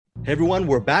Hey everyone,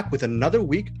 we're back with another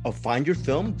week of Find Your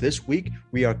Film. This week,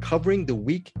 we are covering the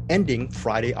week ending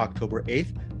Friday, October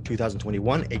 8th,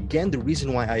 2021. Again, the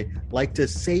reason why I like to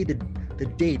say the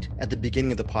date at the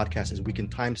beginning of the podcast is we can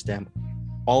timestamp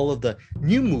all of the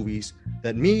new movies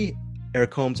that me,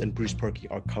 Eric Holmes, and Bruce Perky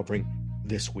are covering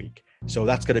this week. So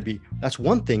that's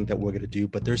one thing that we're going to do,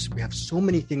 but we have so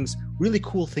many things, really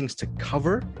cool things to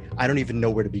cover. I don't even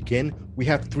know where to begin. We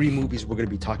have 3 movies we're going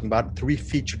to be talking about, 3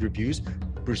 featured reviews.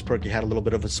 Bruce Perky had a little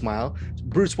bit of a smile.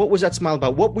 Bruce, what was that smile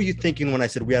about? What were you thinking when I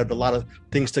said we had a lot of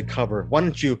things to cover? Why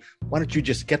don't you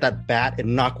just get that bat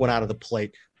and knock one out of the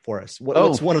plate for us?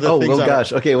 What's one of the things? Oh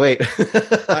gosh. Okay, wait.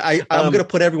 I'm going to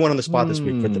put everyone on the spot this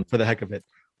week for the heck of it.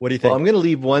 What do you think? Well, I'm going to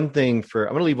leave one thing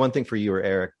for you or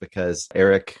Eric, because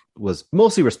Eric was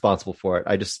mostly responsible for it.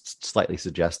 I just slightly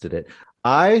suggested it.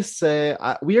 I say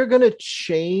we are going to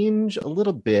change a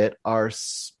little bit our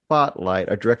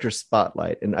director's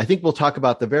spotlight. And I think we'll talk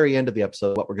about the very end of the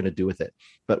episode, what we're going to do with it.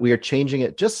 But we are changing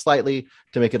it just slightly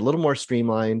to make it a little more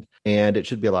streamlined, and it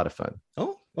should be a lot of fun.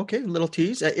 Oh, okay. A little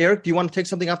tease. Eric, do you want to take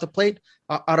something off the plate,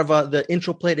 out of the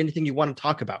intro plate? Anything you want to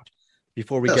talk about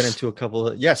before we get into a couple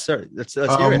of... Yes, sir. Let's hear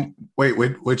it. Wait,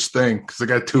 which thing? Because I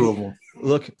got 2 of them.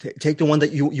 Look, take the one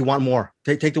that you want more.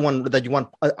 Take the one that you want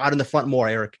out in the front more,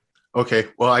 Eric. Okay,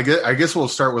 well, I guess we'll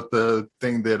start with the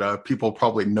thing that people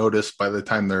probably noticed by the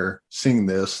time they're seeing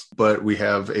this, but we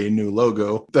have a new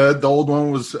logo. The old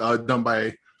one was done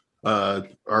by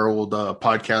our old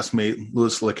podcast mate,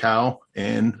 Louis Lacow,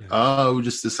 and we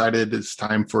just decided it's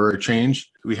time for a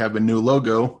change. We have a new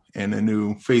logo and a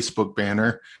new Facebook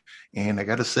banner, and I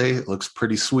got to say, it looks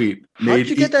pretty sweet. How did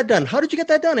you get that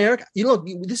done, Eric? You know,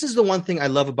 this is the one thing I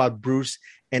love about Bruce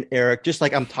and Eric. Just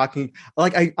like I'm talking,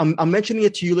 like I'm mentioning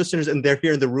it to you listeners, and they're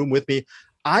here in the room with me.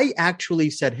 I actually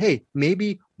said, hey,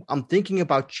 maybe I'm thinking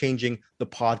about changing the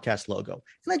podcast logo.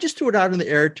 And I just threw it out in the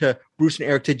air to Bruce and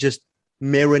Eric to just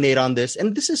marinate on this.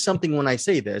 And this is something, when I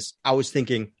say this, I was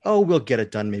thinking, oh, we'll get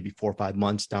it done maybe 4 or 5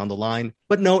 months down the line.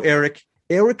 But no, Eric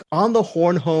on the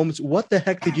horn, Holmes, what the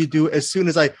heck did you do? As soon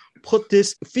as I put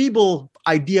this feeble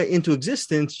idea into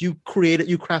existence, you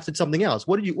crafted something else.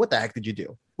 What the heck did you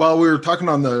do? Well, we were talking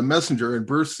on the messenger, and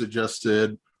Bruce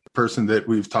suggested a person that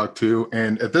we've talked to.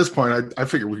 And at this point, I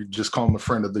figured we could just call him a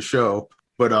friend of the show,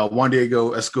 but Juan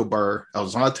Diego Escobar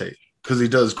Alzate, because he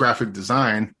does graphic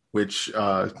design, which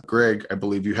Greg, I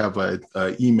believe you have a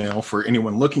email for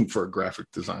anyone looking for a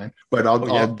graphic design. But I'll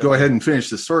go ahead and finish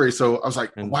the story. So I was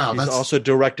like, wow. He's also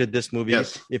directed this movie.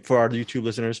 Yes. For our YouTube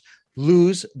listeners,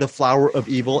 Lose the Flower of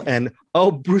Evil. And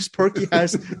Bruce Perky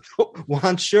has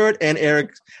one shirt, and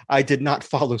Eric, I did not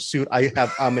follow suit.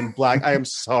 I'm in black. I am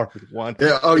sorry, Juan.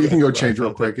 Yeah. You can go change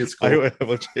real quick. It's cool. I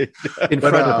will change in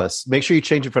front of us. Make sure you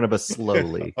change in front of us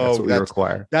slowly. That's what we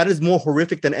require. That is more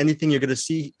horrific than anything you're going to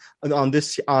see on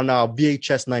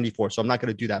VHS 94. So I'm not going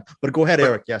to do that. But go ahead,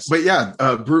 Eric. Yes. But yeah,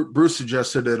 Bruce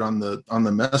suggested it on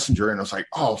the messenger, and I was like,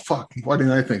 oh fuck, why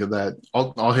didn't I think of that?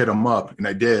 I'll hit him up, and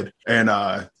I did, and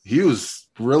he was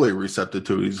really receptive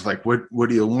to it. He's like, what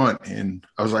do you want? And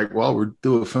I was like, well, we're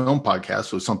doing a film podcast,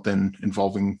 so something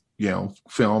involving,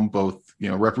 film, both,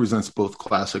 represents both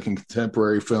classic and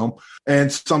contemporary film,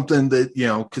 and something that,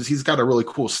 because he's got a really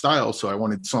cool style. So I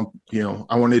wanted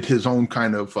I wanted his own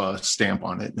kind of stamp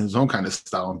on it and his own kind of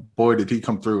style. And boy, did he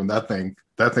come through. And that thing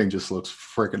just looks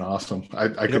freaking awesome. I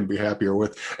couldn't be happier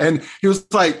with. And he was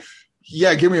like,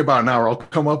 yeah, give me about an hour. I'll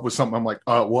come up with something. I'm like,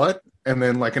 what? And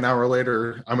then like an hour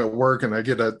later, I'm at work and I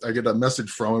get a message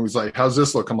from him. He's like, how's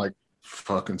this look? I'm like,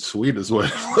 fucking sweet is what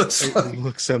it looks like. It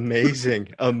looks amazing.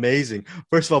 Amazing.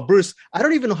 First of all, Bruce, I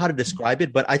don't even know how to describe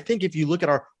it, but I think if you look at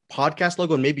our podcast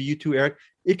logo, and maybe you too, Eric,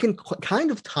 it can kind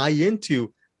of tie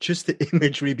into just the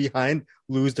imagery behind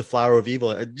Lose the Flower of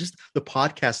Evil, just the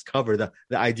podcast cover, the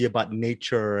idea about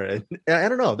nature. And I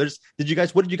don't know. What did you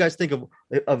guys think of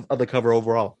the cover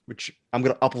overall, which I'm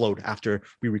going to upload after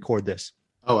we record this?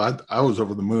 Oh, I was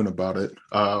over the moon about it.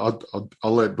 I'll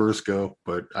let Bruce go,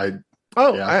 but I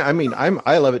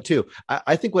love it too.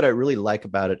 I think what I really like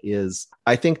about it is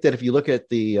I think that if you look at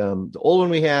the old one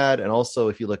we had, and also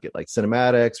if you look at like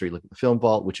cinematics, or you look at the Film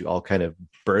Vault, which you all kind of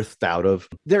birthed out of,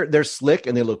 they're slick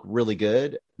and they look really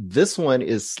good. This one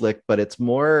is slick, but it's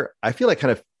more, I feel like,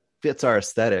 kind of fits our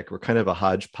aesthetic. We're kind of a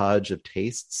hodgepodge of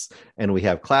tastes, and we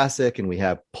have classic, and we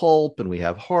have pulp, and we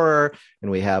have horror, and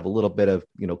we have a little bit of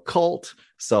cult.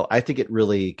 So I think it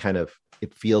really kind of,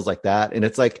 it feels like that, and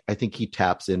it's like, I think he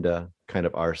taps into kind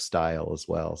of our style as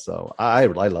well. So I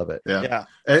love it. Yeah.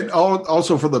 And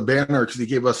also for the banner, because he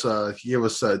gave us 2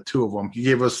 of them. He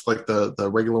gave us like the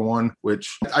regular one,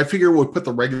 which I figure we'll put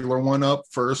the regular one up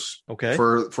first, okay,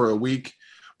 for a week.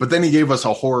 But then he gave us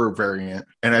a horror variant.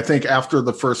 And I think after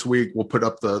the first week, we'll put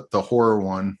up the horror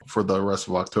one for the rest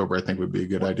of October. I think would be a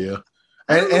good idea.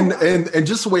 And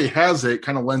just the way he has it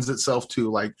kind of lends itself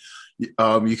to like, you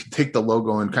can take the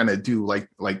logo and kind of do like,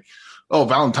 oh,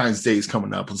 Valentine's Day is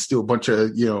coming up. Let's do a bunch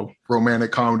of,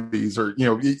 romantic comedies, or,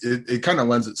 it kind of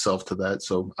lends itself to that.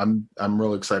 So I'm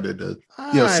real excited to,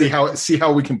 see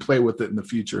how we can play with it in the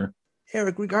future.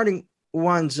 Eric, regarding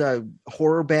Juan's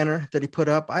horror banner that he put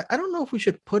up, I don't know if we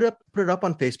should put it up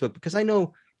on Facebook, because I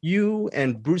know you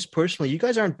and Bruce personally, you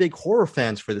guys aren't big horror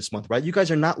fans for this month, right? You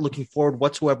guys are not looking forward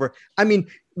whatsoever. I mean,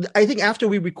 I think after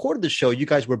we recorded the show, you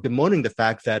guys were bemoaning the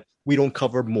fact that we don't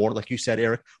cover more, like you said,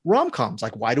 Eric, rom-coms.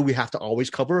 Like, why do we have to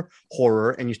always cover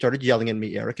horror? And you started yelling at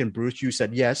me, Eric, and Bruce, you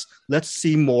said, yes, let's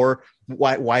see more.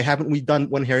 Why haven't we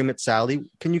done When Harry Met Sally?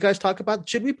 Can you guys talk about,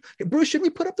 should we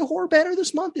put up the horror banner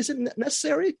this month? Is it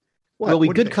necessary? Well, we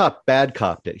good cop, bad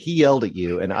copped it. He yelled at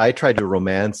you, and I tried to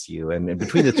romance you. And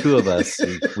between the two of us,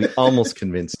 we almost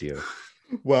convinced you.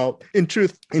 Well, in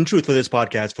truth, for this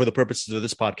podcast, for the purposes of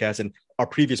this podcast and our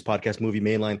previous podcast, Movie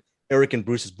Mainline, Eric and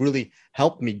Bruce has really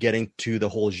helped me getting to the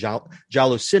whole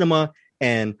Giallo cinema,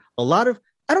 and a lot of.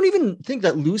 I don't even think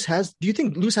that Luz has. Do you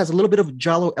think Luz has a little bit of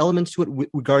Giallo elements to it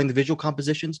regarding the visual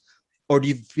compositions, or do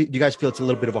you guys feel it's a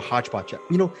little bit of a hodgepodge?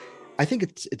 I think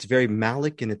it's very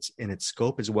Malick in its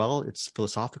scope as well. Its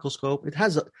philosophical scope. It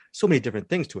has so many different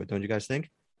things to it, don't you guys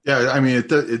think? Yeah, I mean, it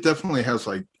definitely has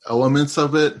like elements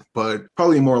of it, but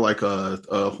probably more like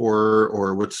a horror,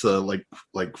 or what's like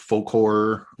folk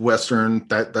horror, Western,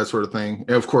 that sort of thing.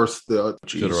 And of course,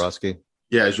 Jodorowsky.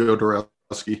 Yeah,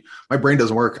 Jodorowsky. My brain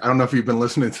doesn't work. I don't know if you've been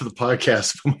listening to the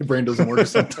podcast, but my brain doesn't work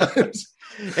sometimes.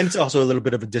 And it's also a little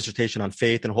bit of a dissertation on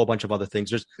faith and a whole bunch of other things.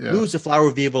 There's Luz the Flower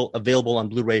of Evil available on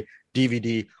Blu-ray,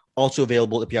 DVD, also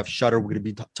available if you have Shudder. We're going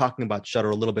to be talking about Shudder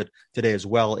a little bit today as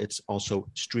well. It's also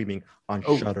streaming on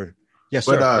Shudder. Yes,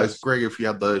 but sir. Greg, if you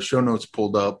have the show notes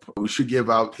pulled up, we should give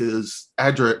out his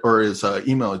address or his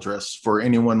email address for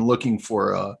anyone looking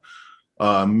for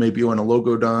maybe you want a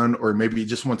logo done, or maybe you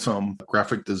just want some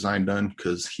graphic design done,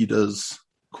 because he does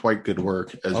quite good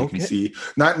work, as you can see,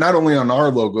 not only on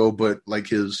our logo, but like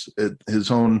his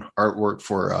own artwork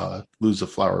for Luz the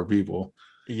Flower of Evil.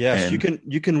 Yes,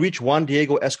 you can reach Juan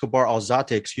Diego Escobar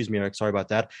Alzate, excuse me, Eric, sorry about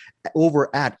that,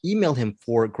 email him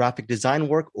for graphic design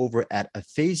work over at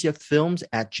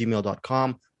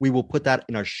aphasiafilms@gmail.com. We will put that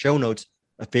in our show notes.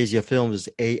 Aphasia Films is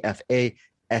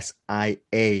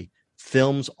AFASIA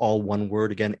Films, all one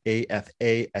word. Again,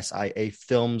 AFASIA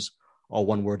Films, all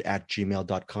one word,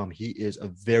 @gmail.com. He is a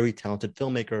very talented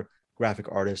filmmaker, graphic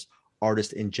artist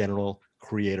in general,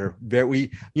 creator. You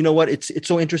know what? It's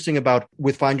so interesting about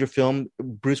with Find Your Film.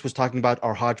 Bruce was talking about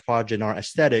our hodgepodge and our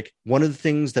aesthetic. One of the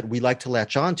things that we like to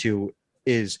latch onto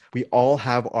is we all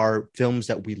have our films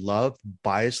that we love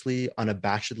biasly,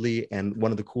 unabashedly. And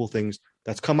one of the cool things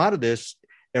that's come out of this,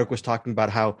 Eric was talking about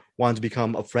how Juan's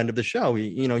become a friend of the show.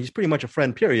 He's pretty much a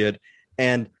friend, period.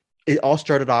 And it all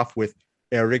started off with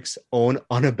Eric's own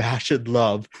unabashed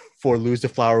love for Luz the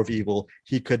Flower of Evil.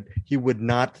 He would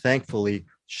not, thankfully,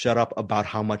 shut up about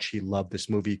how much he loved this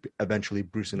movie. Eventually,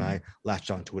 Bruce and I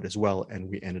latched onto it as well, and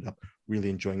we ended up really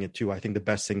enjoying it too. I think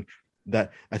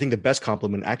the best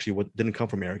compliment actually didn't come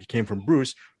from Eric. It came from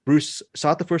Bruce. Bruce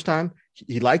saw it the first time.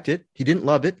 He liked it. He didn't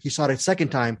love it. He saw it a second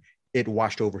time. It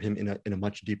washed over him in a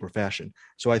much deeper fashion.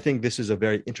 So I think this is a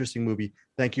very interesting movie.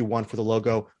 Thank you, Juan, for the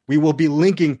logo. We will be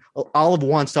linking all of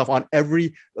Juan's stuff on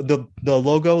the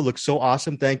logo looks so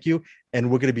awesome. Thank you. And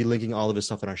we're going to be linking all of his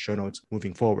stuff in our show notes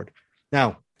moving forward.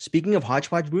 Now, speaking of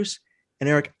hodgepodge, Bruce and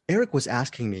Eric was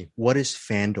asking me, what is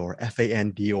Fandor,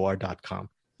 FANDOR.com?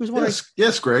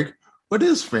 Yes, Greg. What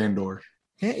is Fandor?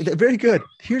 Hey, very good.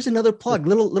 Here's another plug,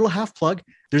 little half plug.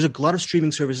 There's a lot of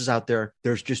streaming services out there.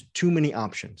 There's just too many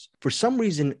options. For some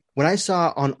reason, when I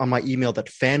saw on my email that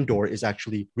Fandor is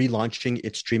actually relaunching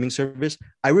its streaming service,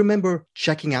 I remember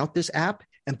checking out this app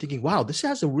and thinking, wow, this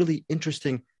has a really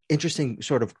interesting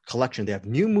sort of collection. They have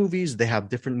new movies. They have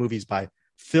different movies by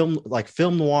film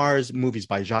noirs, movies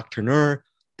by Jacques Tourneur.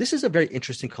 This is a very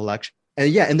interesting collection.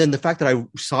 And then the fact that I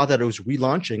saw that it was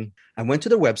relaunching, I went to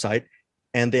their website,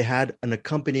 and they had an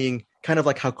accompanying, kind of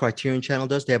like how Criterion Channel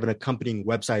does. They have an accompanying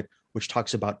website which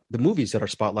talks about the movies that are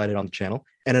spotlighted on the channel,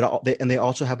 and they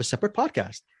also have a separate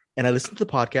podcast. And I listened to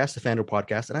the podcast, the Fandor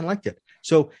podcast, and I liked it.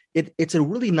 So it's a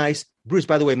really nice. Bruce,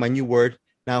 by the way, my new word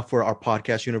now for our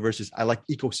podcast universe is I like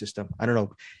ecosystem. I don't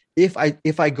know. If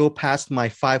I go past my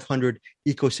 500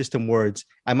 ecosystem words,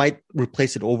 I might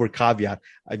replace it over caveat.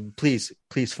 Please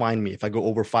find me if I go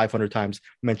over 500 times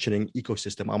mentioning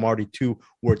ecosystem. I'm already 2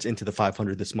 words into the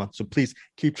 500 this month. So please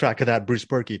keep track of that, Bruce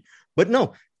Perky. But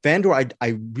no, Fandor, I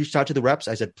reached out to the reps.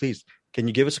 I said, please, can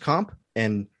you give us a comp?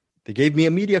 And they gave me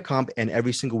a media comp. And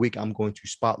every single week, I'm going to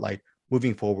spotlight,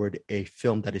 moving forward, a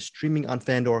film that is streaming on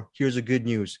Fandor. Here's the good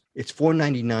news. It's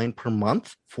 $4.99 per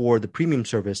month for the premium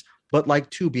service. But like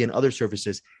Tubi and other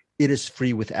services, it is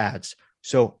free with ads.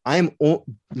 So I'm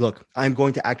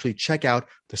going to actually check out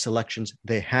the selections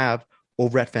they have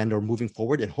over at Fandor moving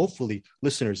forward. And hopefully,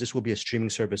 listeners, this will be a streaming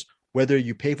service. Whether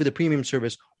you pay for the premium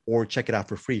service or check it out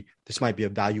for free, this might be a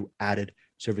value-added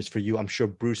service for you. I'm sure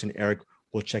Bruce and Eric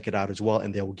will check it out as well,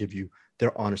 and they will give you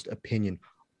their honest opinion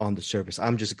on the service.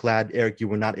 I'm just glad, Eric, you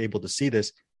were not able to see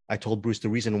this. I told Bruce the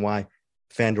reason why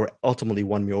Fandor ultimately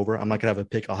won me over. I'm not going to have a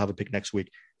pick. I'll have a pick next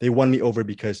week. They won me over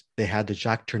because they had the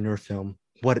Jacques Tourneur film.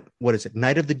 What is it?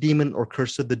 Night of the Demon or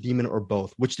Curse of the Demon or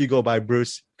both? Which do you go by,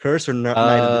 Bruce? Curse or Night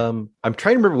of the... I'm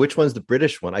trying to remember which one's the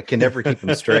British one. I can never keep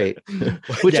them straight.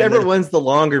 Whichever one's the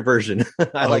longer version.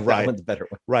 I like that one the better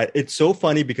one. Right. It's so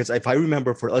funny because if I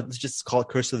remember, let's just call it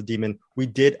Curse of the Demon, we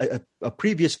did a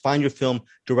previous Find Your Film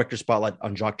director spotlight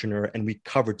on Jacques Tourneur, and we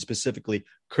covered specifically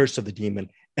Curse of the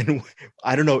Demon. And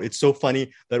I don't know, it's so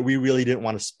funny that we really didn't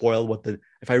want to spoil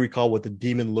if I recall, what the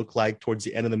demon looked like towards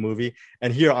the end of the movie.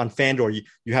 And here on Fandor,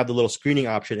 you have the little screening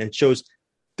option, and it shows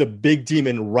the big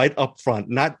demon right up front.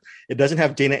 It doesn't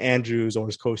have Dana Andrews or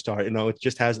his co-star, it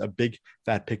just has a big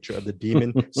fat picture of the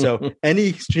demon. So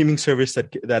any streaming service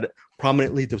that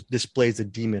prominently displays the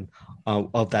demon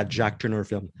of that Jacques Tourneur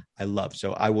film, I love.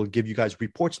 So I will give you guys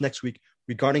reports next week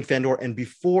regarding Fandor. And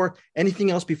before anything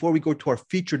else, before we go to our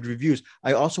featured reviews,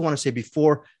 I also want to say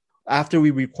after we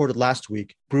recorded last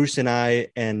week, Bruce and I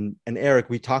and Eric,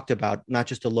 we talked about not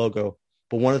just the logo,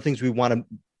 but one of the things we want to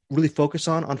really focus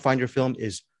on Find Your Film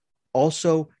is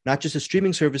also not just the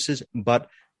streaming services, but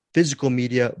physical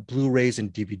media, Blu-rays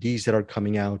and DVDs that are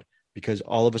coming out, because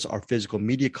all of us are physical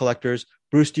media collectors.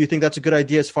 Bruce, do you think that's a good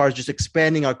idea as far as just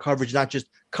expanding our coverage, not just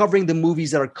covering the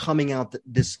movies that are coming out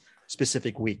this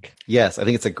specific week? Yes, I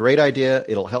think it's a great idea.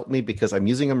 It'll help me because I'm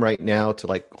using them right now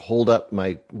to hold up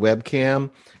my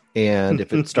webcam. And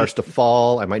if it starts to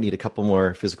fall, I might need a couple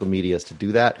more physical medias to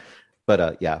do that.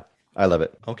 But yeah, I love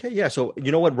it. Okay, yeah. So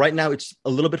you know what? Right now it's a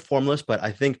little bit formless, but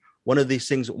I think one of these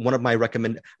things, I'm going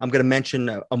to mention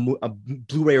a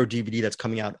Blu-ray or DVD that's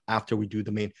coming out after we do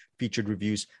the main featured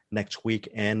reviews next week.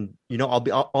 And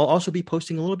I'll also be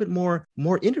posting a little bit more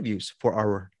interviews for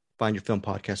our Find Your Film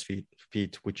podcast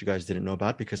feed, which you guys didn't know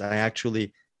about, because I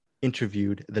actually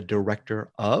interviewed the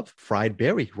director of Fried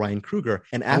Berry, Ryan Kruger.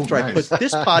 And after I put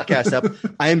this podcast up,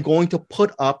 I am going to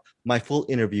put up my full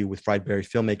interview with Fried Berry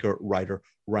filmmaker, writer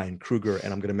Ryan Kruger,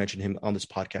 and I'm going to mention him on this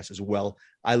podcast as well.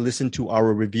 I listened to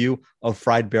our review of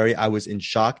Fried Berry. I was in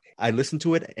shock. I listened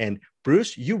to it, and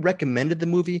Bruce, you recommended the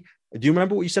movie. Do you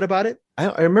remember what you said about it?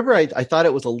 I remember I thought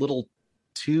it was a little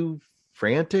too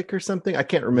frantic or something. I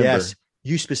can't remember. Yes.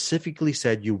 You specifically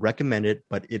said you recommend it,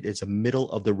 but it is a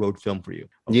middle of the road film for you.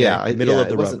 Okay? Yeah. Middle of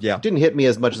the road. Yeah. It didn't hit me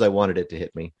as much as I wanted it to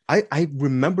hit me. I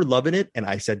remember loving it. And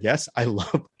I said, yes,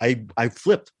 I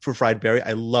flipped for Fried Berry.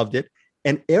 I loved it.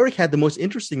 And Eric had the most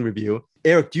interesting review.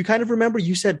 Eric, do you kind of remember?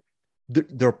 You said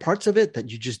there are parts of it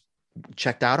that you just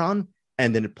checked out on,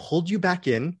 and then it pulled you back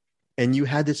in, and you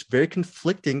had this very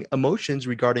conflicting emotions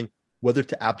regarding whether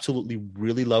to absolutely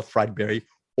really love Fried Berry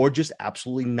or just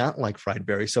absolutely not like Fried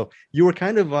Berry. So you were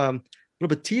kind of a little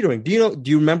bit teetering. Do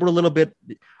you remember a little bit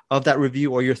of that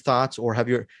review or your thoughts, or have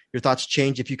your thoughts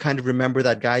changed? If you kind of remember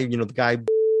that guy, the guy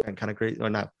kind of great or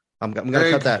not. I'm going to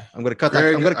cut that. I'm going to cut that.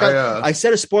 I'm going to cut. I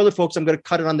said a spoiler, folks. I'm going to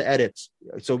cut it on the edits.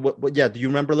 So what? Yeah. Do you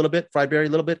remember a little bit? Fried Berry, a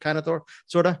little bit, kind of,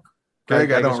 sort of.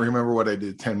 Greg, I don't remember what I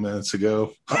did 10 minutes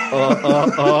ago. That's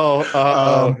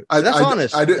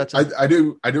honest. I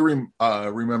do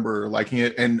remember liking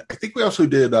it, and I think we also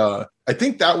did. I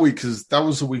think that week, because that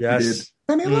was the week we did.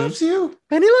 Benny Loves You.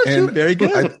 Benny Loves You. Very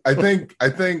good. I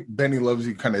think Benny Loves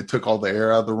You kind of took all the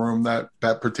air out of the room that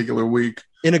particular week.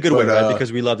 In a good way, right?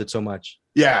 Because we loved it so much.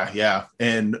 Yeah.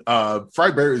 And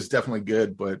Fried Berry is definitely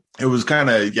good, but it was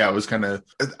kind of,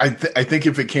 I think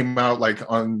if it came out like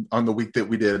on the week that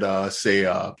we did,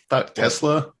 Tesla. Like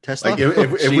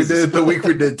if we did the week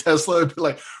we did Tesla, it'd be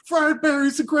like, Fried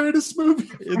Berry's the greatest movie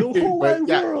in the whole wide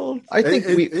world. I think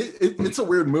it's a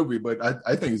weird movie, but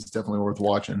I think it's definitely worth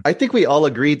watching. I think we all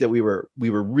agreed that we were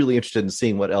really interested in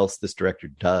seeing what else this director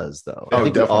does, though. I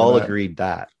think we all agreed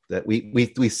that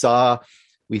we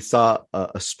saw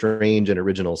a strange and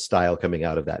original style coming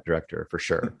out of that director, for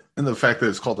sure. And the fact that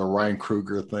it's called the Ryan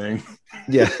Kruger thing.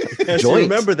 Yeah. Yes, you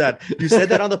remember that. You said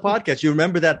that on the podcast. You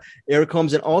remember that, Eric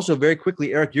Holmes. And also, very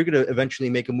quickly, Eric, you're going to eventually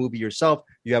make a movie yourself.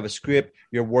 You have a script.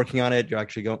 You're working on it. You're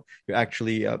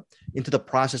actually into the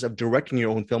process of directing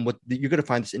your own film. You're going to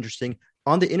find this interesting.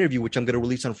 on the interview, which I'm going to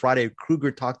release on Friday,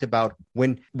 Kruger talked about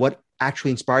what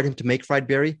actually inspired him to make Fried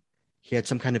Berry. He had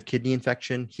some kind of kidney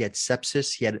infection. He had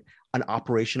sepsis. He had an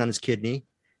operation on his kidney.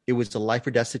 It was a life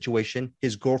or death situation.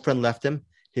 His girlfriend left him.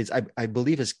 I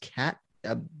believe his cat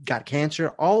got cancer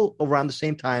all around the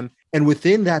same time. And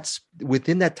within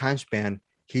that time span,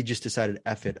 he just decided,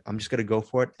 F it. I'm just going to go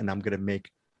for it. And I'm going to make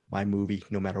my movie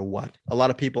no matter what. A lot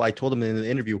of people, I told him in the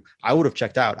interview, I would have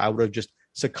checked out. I would have just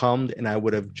succumbed and I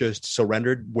would have just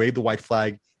surrendered, waved the white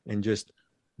flag, and just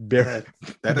that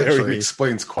actually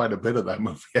explains quite a bit of that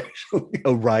movie, actually.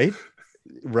 Oh, right.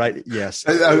 Yes.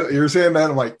 You're saying that.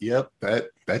 I'm like, yep, that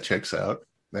checks out.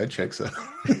 That checks out.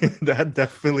 That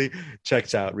definitely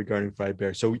checks out regarding Fried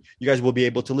Bear. So you guys will be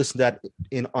able to listen to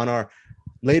that on our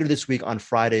later this week on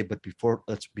Friday. But before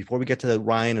we get to the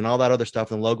Ryan and all that other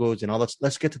stuff and logos and all that,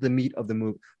 let's get to the meat of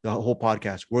the whole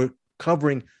podcast. We're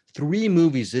covering 3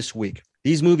 movies this week.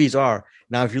 These movies are,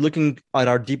 now if you're looking at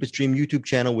our Deepest Dream YouTube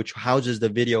channel, which houses the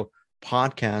video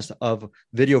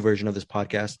version of this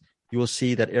podcast, you will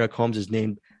see that Eric Holmes is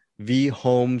named V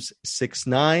Holmes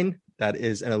 69. That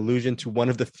is an allusion to one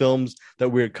of the films that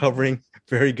we're covering.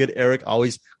 Very good, Eric.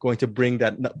 Always going to bring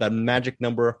that magic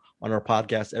number on our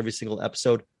podcast every single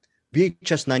episode.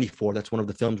 VHS 94, that's one of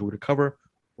the films we're going to cover.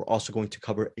 We're also going to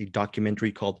cover a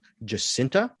documentary called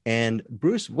Jacinta. And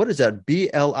Bruce, what is that?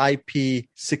 BLIP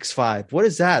 65. What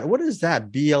is that?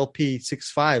 BLP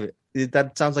 65.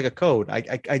 That sounds like a code.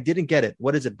 I didn't get it.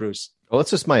 What is it, Bruce? Well,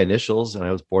 it's just my initials, and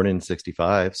I was born in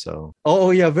 65, so.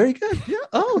 Oh yeah, very good. Yeah.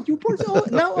 Oh, you born? Oh,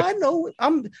 now I know.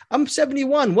 I'm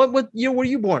 71. What year were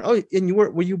you born? Oh, and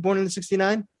were you born in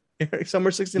 69?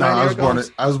 Summer 69. No,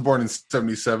 I was born in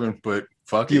 77, but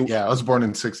fuck it. Yeah, I was born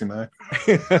in 69.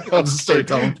 I'll just start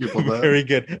telling people that. Very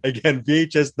good. Again,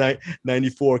 VHS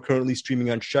 94 currently streaming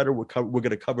on Shudder. We're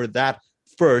going to cover that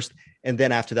first, and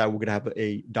then after that, we're going to have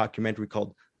a documentary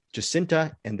called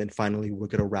Jacinta, and then finally, we're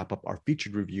going to wrap up our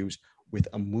featured reviews with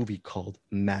a movie called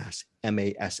Mass,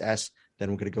 MASS. Then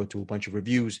we're going to go to a bunch of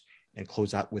reviews and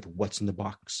close out with what's in the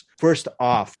box. First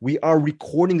off, we are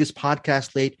recording this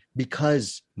podcast late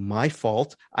because my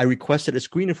fault. I requested a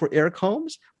screener for Eric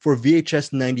Holmes for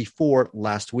VHS 94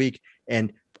 last week.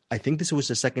 And I think this was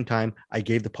the second time I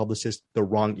gave the publicist the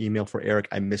wrong email for Eric.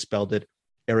 I misspelled it.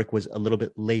 Eric was a little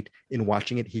bit late in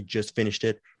watching it. He just finished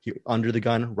it. He under the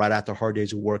gun right after hard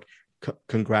days of work.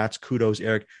 Congrats, kudos,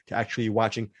 Eric, to actually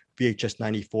watching VHS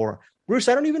 94. Bruce,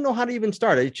 I don't even know how to even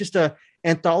start. It's just a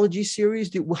anthology series.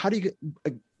 Do you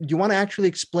want to actually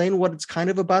explain what it's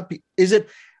kind of about? Is it?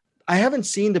 I haven't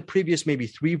seen the previous maybe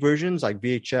 3 versions like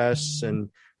VHS and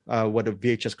what a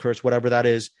VHS curse, whatever that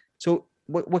is. So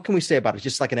what can we say about it?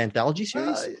 Just like an anthology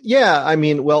series? Yeah, I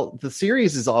mean, well, the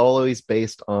series is always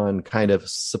based on kind of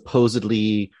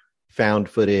supposedly found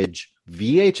footage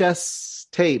VHS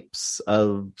tapes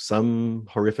of some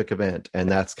horrific event, and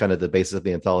that's kind of the basis of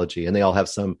the anthology, and they all have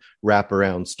some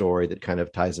wraparound story that kind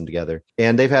of ties them together.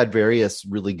 And they've had various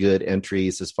really good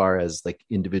entries as far as like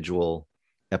individual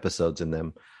episodes in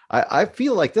them. I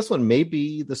feel like this one may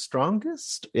be the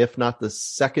strongest, if not the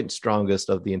second strongest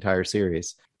of the entire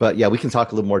series. But yeah, we can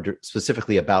talk a little more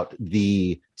specifically about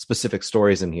the specific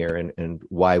stories in here and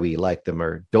why we like them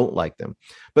or don't like them.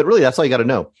 But really, that's all you got to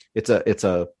know. It's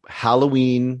a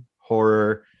Halloween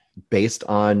horror based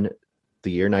on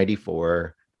the year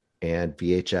 94 and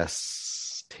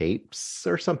VHS tapes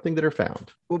or something that are found.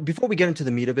 Well, before we get into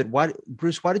the meat of it,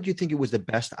 Bruce, why did you think it was the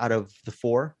best out of the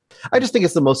 4? I just think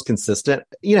it's the most consistent.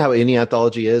 You know how any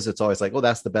anthology is, it's always like, oh,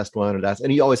 that's the best one,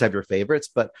 and you always have your favorites,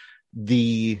 but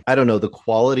the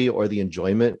quality or the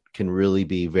enjoyment can really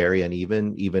be very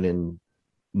uneven, even in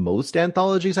most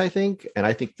anthologies, I think. And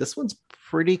I think this one's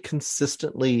pretty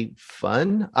consistently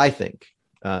fun, I think.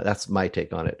 That's my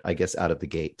take on it, I guess, out of the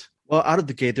gate. Well, out of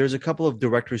the gate, there's a couple of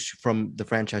directors from the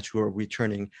franchise who are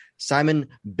returning. Simon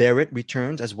Barrett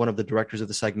returns as one of the directors of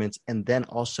the segments. And then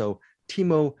also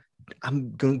Timo,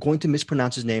 I'm going to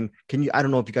mispronounce his name. I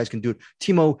don't know if you guys can do it.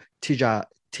 Timo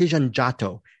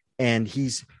Tijanjato. And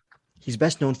he's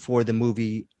best known for the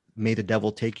movie May the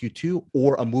Devil Take You To,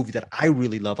 or a movie that I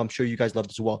really love. I'm sure you guys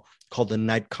loved as well, called The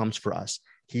Night Comes for Us.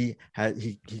 He's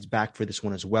back for this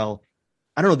one as well.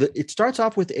 I don't know. It starts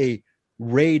off with a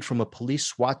raid from a police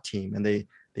SWAT team, and they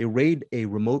raid a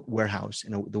remote warehouse.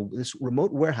 And this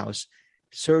remote warehouse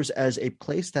serves as a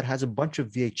place that has a bunch of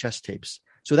VHS tapes.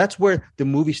 So that's where the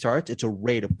movie starts. It's a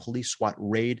raid, a police SWAT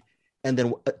raid, and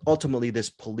then ultimately this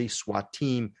police SWAT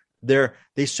team,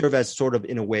 they serve as sort of,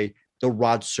 in a way, the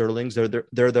Rod Serlings.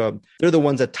 They're the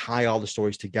ones that tie all the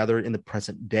stories together in the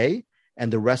present day.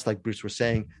 And the rest, like Bruce was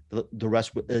saying, the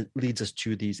rest leads us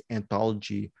to these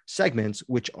anthology segments,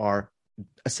 which are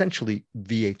essentially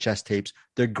VHS tapes.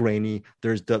 They're grainy.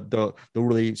 There's the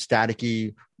really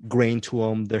staticky grain to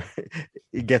them.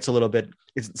 It gets a little bit.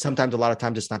 A lot of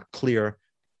times it's not clear.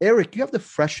 Eric, you have the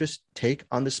freshest take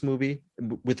on this movie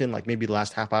within like maybe the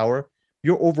last half hour.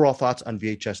 Your overall thoughts on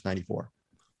VHS 94?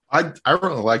 I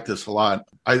really like this a lot.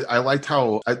 I liked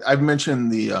how I've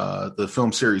mentioned the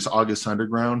film series August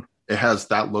Underground. It has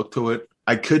that look to it.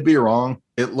 I could be wrong.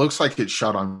 It looks like it's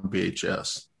shot on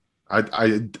VHS.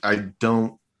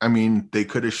 I mean, they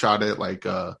could have shot it like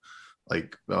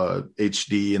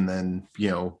HD and then,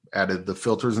 added the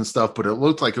filters and stuff, but it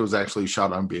looked like it was actually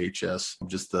shot on VHS,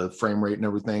 just the frame rate and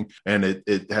everything. And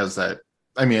it has that.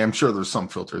 I mean, I'm sure there's some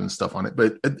filters and stuff on it,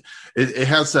 but it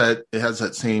has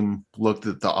that same look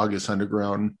that the August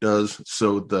Underground does.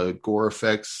 So the gore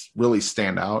effects really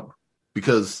stand out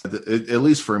because at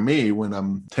least for me, when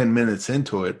I'm 10 minutes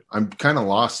into it, I'm kind of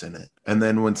lost in it. And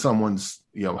then when someone's,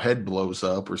 head blows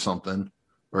up or something,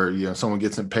 or, someone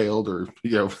gets impaled or,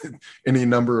 any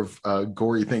number of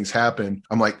gory things happen,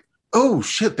 I'm like, oh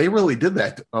shit, they really did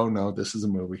that. Oh no, this is a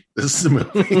movie.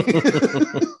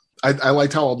 I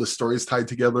liked how all the stories tied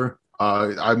together.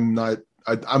 I'm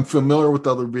familiar with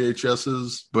other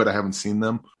VHSs, but I haven't seen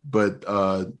them. But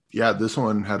this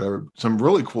one had some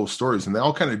really cool stories, and they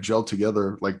all kind of gelled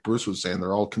together. Like Bruce was saying,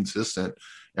 they're all consistent,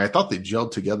 and I thought they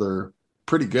gelled together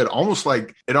pretty good. Almost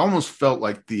felt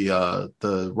like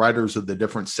the writers of the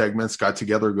different segments got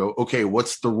together and go, okay,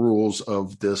 what's the rules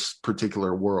of this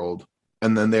particular world?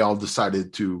 And then they all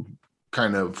decided to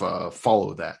kind of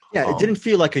follow that. Yeah, it didn't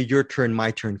feel like a your turn,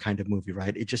 my turn kind of movie,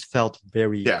 right? It just felt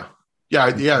very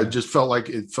it just felt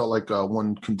like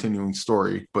one continuing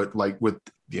story, but like with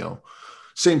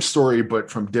same story but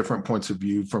from different points of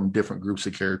view from different groups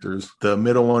of characters. The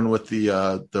middle one with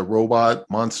the robot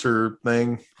monster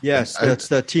thing. Yes, that's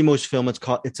the Timo's film.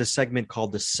 It's a segment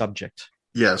called The Subject.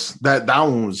 Yes, that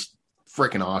one was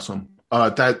freaking awesome.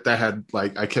 That had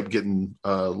like I kept getting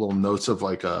little notes of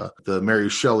like the Mary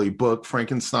Shelley book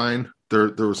Frankenstein.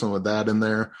 There was some of that in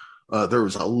there. There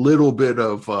was a little bit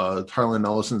of Harlan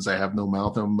Ellison's "I Have No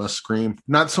Mouth and Must Scream."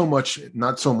 Not so much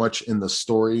in the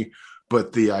story,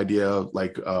 but the idea of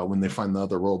like when they find the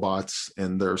other robots,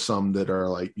 and there are some that are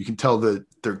like you can tell that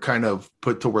they're kind of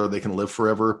put to where they can live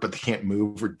forever, but they can't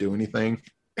move or do anything,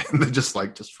 and they're just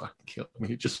like just fucking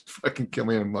kill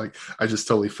me. And like I just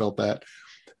totally felt that.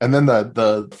 And then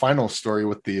the final story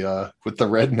with the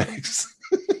rednecks,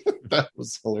 that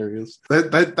was hilarious.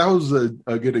 That was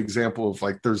a good example of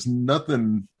like there's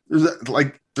nothing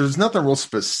real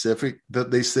specific that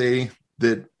they say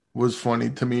that was funny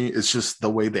to me. It's just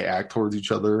the way they act towards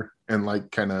each other and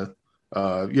like kind of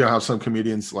how some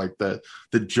comedians like the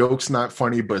joke's not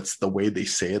funny, but it's the way they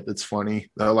say it that's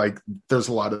funny. Like there's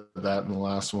a lot of that in the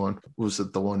last one. Was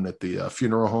it the one at the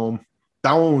funeral home?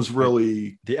 That one was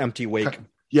really the empty wake.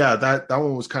 Yeah, that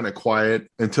one was kind of quiet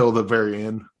until the very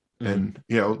end. And,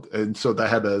 and so that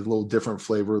had a little different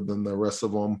flavor than the rest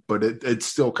of them, but it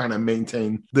still kind of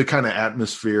maintained the kind of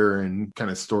atmosphere and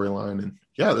kind of storyline. And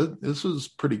yeah, this was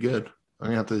pretty good. I'm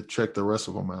going to have to check the rest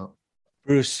of them out.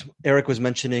 Bruce, Eric was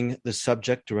mentioning The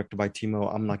Subject, directed by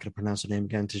Timo. I'm not going to pronounce the name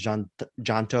again,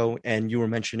 Janto. And you were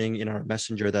mentioning in our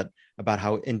messenger about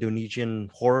how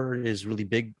Indonesian horror is really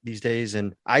big these days.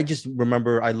 And I just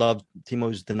remember I loved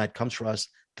Timo's The Night Comes for Us.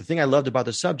 The thing I loved about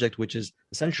The Subject, which is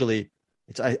essentially,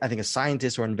 I think a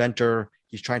scientist or inventor,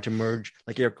 he's trying to merge,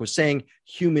 like Eric was saying,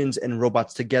 humans and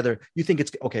robots together. You think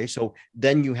it's okay. So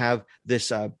then you have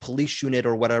this police unit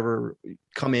or whatever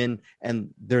come in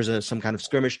and there's some kind of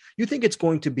skirmish. You think it's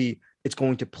going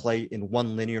to play in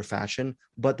one linear fashion,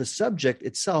 but the subject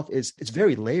itself it's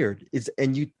very layered.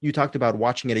 And you talked about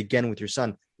watching it again with your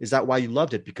son. Is that why you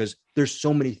loved it? Because there's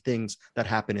so many things that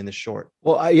happen in the short.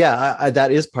 Well,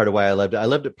 that is part of why I loved it. I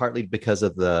loved it partly because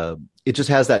of it just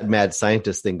has that mad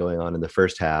scientist thing going on in the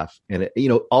first half. And,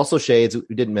 also shades,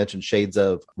 we didn't mention shades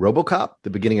of RoboCop, the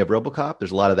beginning of RoboCop.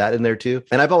 There's a lot of that in there too.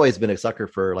 And I've always been a sucker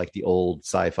for like the old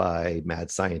sci-fi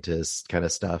mad scientist kind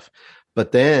of stuff.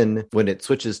 But then when it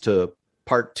switches to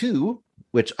part 2,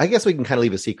 which I guess we can kind of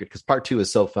leave a secret because part 2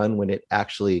 is so fun when it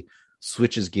actually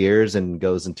switches gears and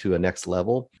goes into a next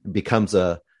level, it becomes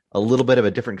a little bit of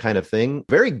a different kind of thing.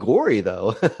 Very gory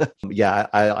though. Yeah,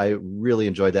 I really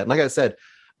enjoyed that. And like I said,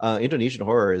 Indonesian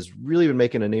horror has really been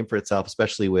making a name for itself,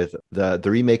 especially with the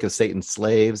remake of Satan's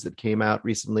Slaves that came out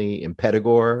recently,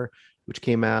 Impedagore, which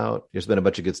came out. There's been a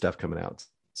bunch of good stuff coming out.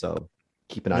 So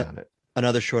keep an eye on it.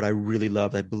 Another short I really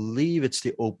loved, I believe it's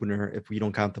the opener, if we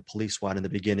don't count the police SWAT in the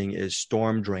beginning, is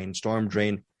Storm Drain. Storm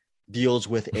Drain, deals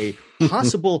with a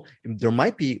possible, there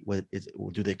might be, is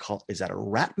that a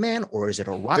rat man or is it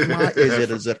a ratma?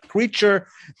 Is it a creature?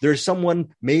 There's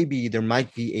someone, maybe there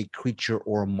might be a creature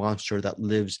or a monster that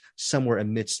lives somewhere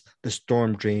amidst the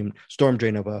storm drain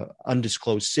of a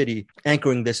undisclosed city.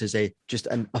 Anchoring this is a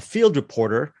field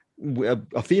reporter,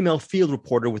 a female field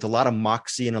reporter with a lot of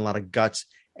moxie and a lot of guts.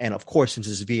 And of course, since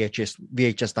it's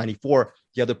VHS 94,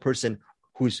 the other person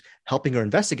who's helping her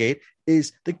investigate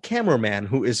is the cameraman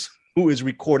who is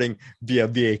recording via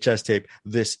VHS tape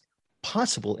this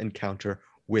possible encounter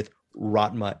with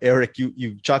Ratma. Eric,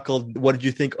 you chuckled. What did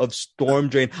you think of Storm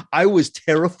Drain? I was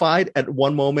terrified at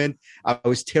one moment. I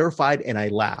was terrified and I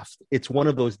laughed. It's one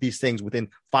of these things within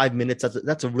 5 minutes.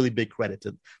 That's a really big credit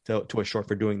to a short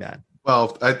for doing that.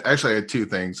 Well, I actually had two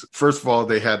things. First of all,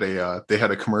 they had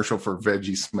a commercial for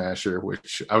Veggie Smasher,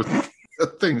 which I was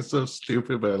that thing is so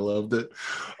stupid, but I loved it.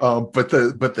 But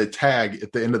the tag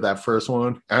at the end of that first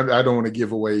one, I don't want to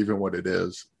give away even what it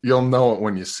is. You'll know it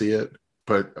when you see it.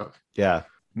 But yeah.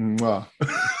 Mwah.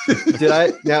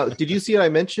 Did you see what I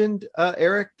mentioned,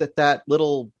 Eric? That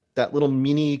little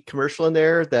mini commercial in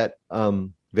there, that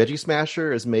Veggie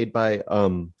Smasher is made by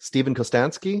Steven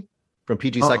Kostansky from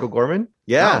PG Psycho Gorman.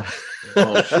 Yeah.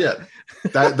 Oh shit.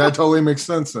 That totally makes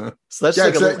sense then. So that's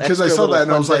because I saw that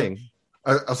and I was thing.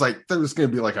 like, there's going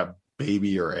to be like a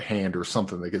baby or a hand or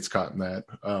something that gets caught in that.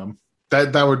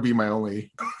 That would be my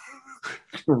only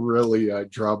really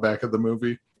drawback of the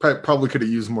movie. Probably could have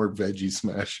used more Veggie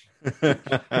Smash.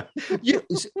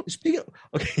 Speaking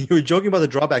of, you were joking about the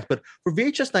drawbacks, but for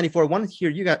VHS 94, I wanted to hear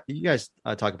you guys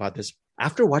talk about this.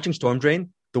 After watching Storm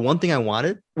Drain, the one thing I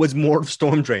wanted was more of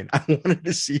Storm Drain. I wanted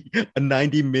to see a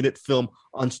 90-minute film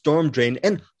on Storm Drain.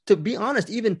 And to be honest,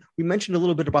 even we mentioned a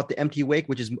little bit about the Empty Wake,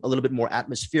 which is a little bit more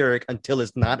atmospheric until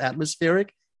it's not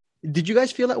atmospheric. Did you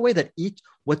guys feel that way? That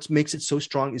what makes it so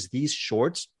strong is these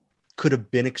shorts could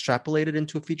have been extrapolated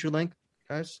into a feature length,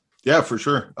 guys? Yeah, for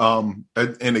sure. And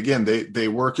again, they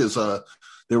work as a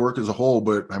whole.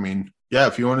 But I mean, yeah,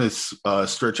 if you want to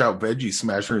stretch out Veggie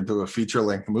Smasher into a feature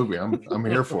length movie, I'm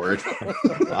here for it.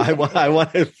 I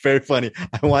want it very funny.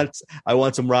 I want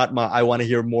some Ratma. I want to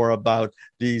hear more about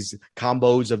these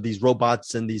combos of these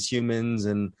robots and these humans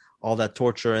and all that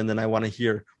torture. And then I want to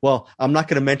hear. Well, I'm not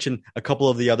going to mention a couple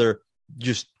of the other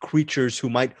just creatures who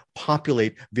might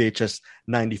populate VHS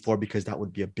 94 because that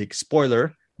would be a big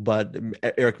spoiler. But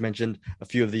Eric mentioned a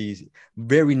few of these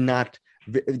militant.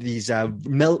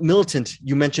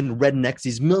 You mentioned rednecks,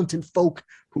 these militant folk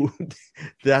who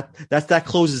that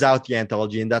closes out the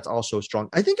anthology, and that's also strong.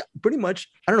 I think pretty much.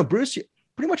 I don't know, Bruce.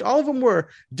 Pretty much all of them were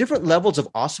different levels of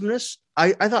awesomeness.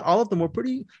 I thought all of them were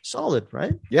pretty solid,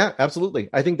 right? Yeah, absolutely.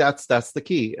 I think that's the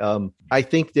key. I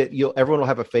think that everyone will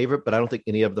have a favorite, but I don't think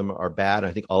any of them are bad.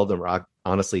 I think all of them are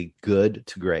honestly good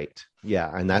to great. Yeah,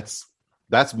 and that's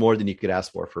more than you could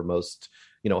ask for most,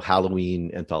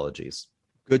 Halloween anthologies.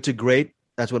 Good to great.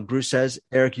 That's what Bruce says.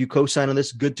 Eric, you co-sign on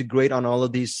this. Good to great on all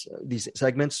of these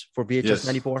segments for VHS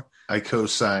 94. I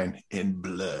co-sign in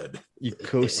blood. You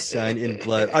co-sign in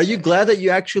blood. Are you glad that you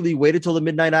actually waited till the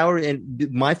midnight hour?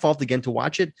 And my fault again to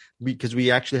watch it because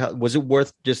we actually was it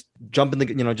worth just jumping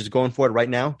just going for it right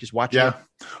now? Just watching it.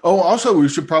 Oh, also we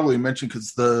should probably mention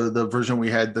because the version we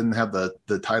had didn't have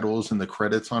the titles and the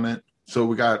credits on it. So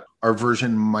we got our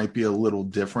version might be a little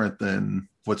different than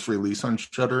what's released on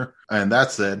Shudder, and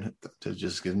that said, to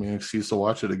just give me an excuse to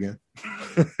watch it again.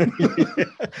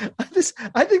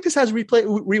 I think this has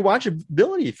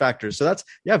rewatchability factors. So that's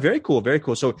very cool, very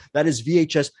cool. So that is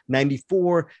VHS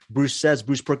 94. Bruce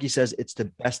Perky says it's the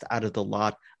best out of the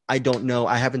lot. I don't know.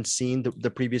 I haven't seen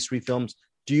the previous three films.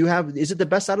 Is it the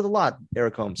best out of the lot,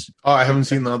 Eric Holmes? Oh, I haven't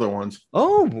seen the other ones.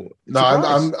 Oh, no,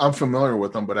 I'm familiar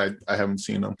with them, but I haven't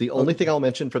seen them. The only thing I'll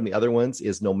mention from the other ones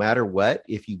is no matter what,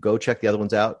 if you go check the other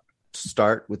ones out,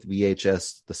 start with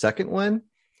VHS, the second one,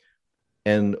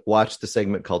 and watch the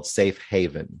segment called Safe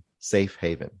Haven. Safe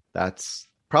Haven. That's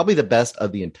probably the best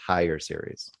of the entire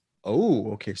series.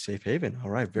 Oh, okay. Safe Haven. All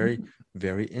right. Very,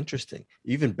 very interesting.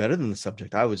 Even better than the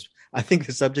subject. I think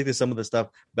the subject is some of the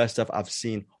best stuff I've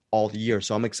seen all year.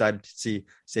 So I'm excited to see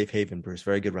Safe Haven, Bruce.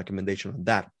 Very good recommendation on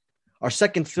that. Our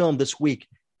second film this week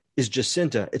is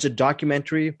Jacinta. It's a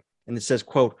documentary, and it says,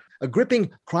 quote, a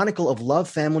gripping chronicle of love,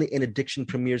 family, and addiction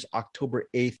premieres October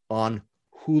 8th on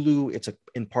Hulu. It's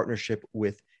in partnership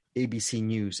with ABC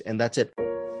News, and that's it.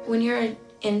 When you're an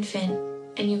infant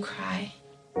and you cry,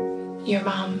 your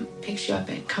mom picks you up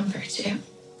and comforts you.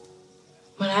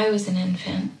 When I was an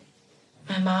infant,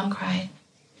 my mom cried.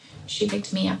 She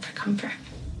picked me up for comfort.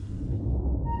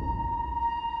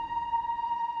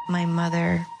 My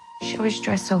mother, she always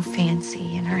dressed so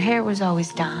fancy, and her hair was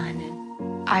always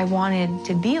done. I wanted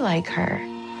to be like her.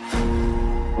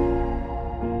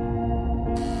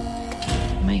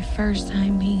 My first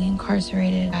time being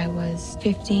incarcerated, I was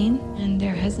 15, and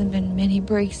there hasn't been many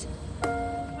breaks.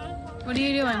 What are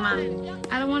you doing, Mom?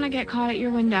 I don't want to get caught at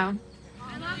your window.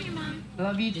 I love you, Mom. I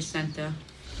love you, Jacinta.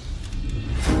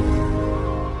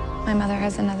 My mother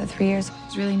has another 3 years.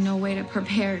 There's really no way to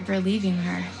prepare for leaving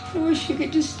her. I wish you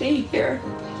could just stay here.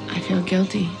 I feel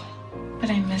guilty, but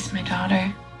I miss my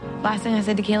daughter. Last thing I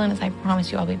said to Kaylin is, I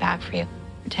promise you I'll be back for you.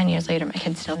 10 years later, my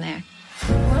kid's still there.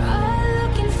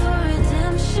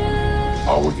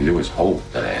 All we can do is hope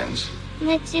that ends.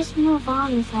 Let's just move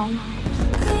on with our lives.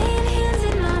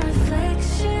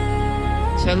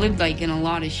 So I lived like in a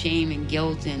lot of shame and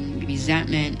guilt and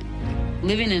resentment.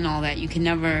 Living in all that, you can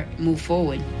never move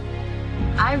forward.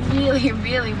 I really,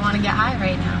 really want to get high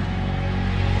right now.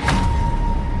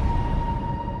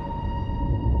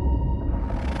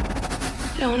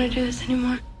 I don't want to do this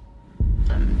anymore.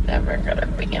 I'm never gonna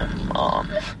be a mom.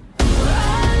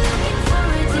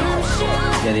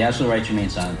 Yeah, the absolute right to remain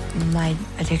silent. My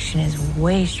addiction is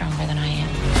way stronger than I am.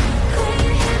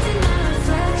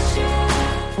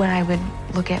 When I would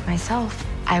look at myself,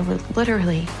 I would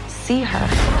literally see her.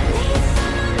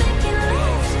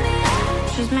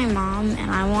 She's my mom, and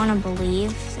I want to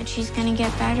believe that she's going to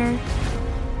get better.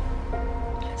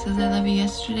 Says I love you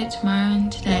yesterday, tomorrow,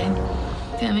 and today.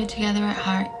 Family together at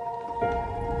heart.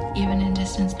 Even in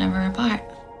distance, never apart.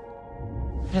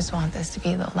 I just want this to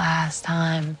be the last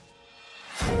time.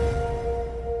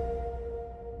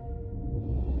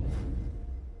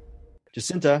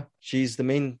 Jacinta, she's the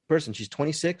main person. She's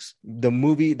 26.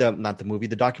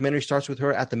 The documentary starts with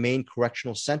her at the main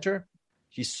correctional center.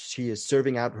 She is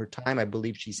serving out her time. I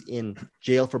believe she's in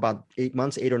jail for about 8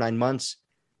 or 9 months.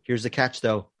 Here's the catch,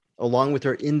 though. Along with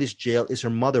her in this jail is her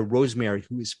mother, Rosemary,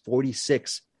 who is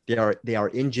 46. They are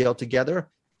in jail together.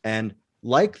 And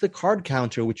like the card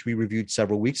counter, which we reviewed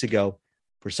several weeks ago,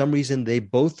 for some reason, they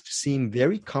both seem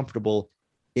very comfortable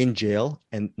in jail.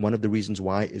 And one of the reasons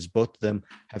why is both of them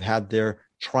have had their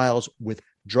trials with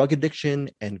drug addiction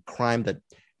and crime that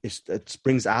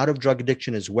springs out of drug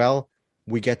addiction as well.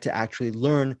 We get to actually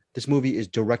learn this movie is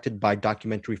directed by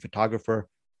documentary photographer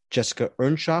Jessica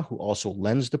Earnshaw, who also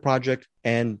lends the project.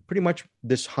 And pretty much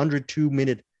this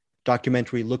 102-minute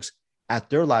documentary looks at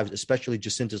their lives, especially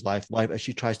Jacinta's life as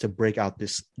she tries to break out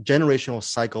this generational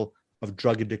cycle of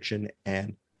drug addiction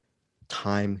and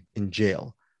time in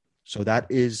jail. So that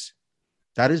is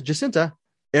Jacinta.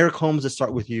 Eric Holmes, let's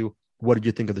start with you. What did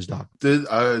you think of this doc?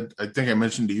 I think I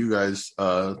mentioned to you guys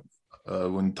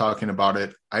when talking about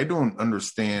it, I don't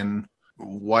understand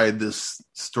why this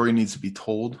story needs to be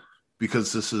told,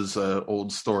 because this is an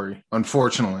old story.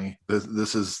 Unfortunately,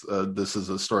 this is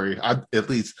a story. At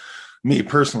least me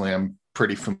personally, I'm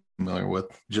pretty familiar with.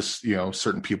 Just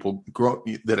certain people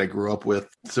that I grew up with.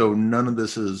 So none of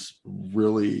this is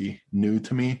really new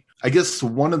to me. I guess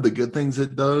one of the good things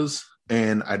it does,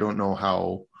 and I don't know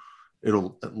how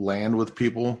it'll land with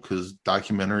people, because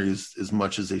documentaries, as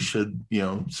much as they should,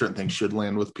 certain things should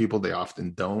land with people, they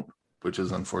often don't, which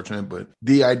is unfortunate. But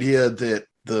the idea that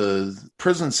the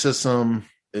prison system,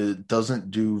 it doesn't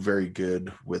do very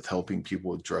good with helping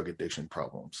people with drug addiction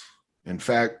problems. In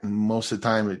fact, most of the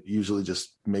time, it usually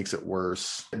just makes it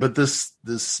worse. But this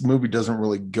movie doesn't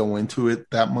really go into it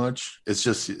that much.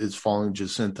 It's following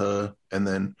Jacinta and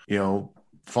then,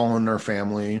 following their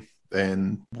family.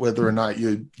 And whether or not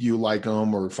you like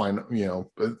them or find,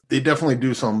 they definitely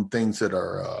do some things that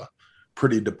are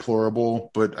pretty deplorable.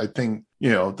 But I think,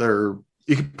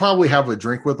 you could probably have a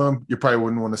drink with them. You probably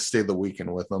wouldn't want to stay the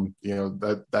weekend with them,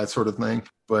 that sort of thing.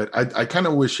 But I kind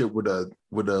of wish it would have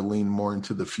leaned more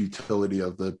into the futility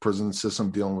of the prison system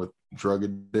dealing with drug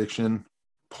addiction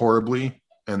horribly.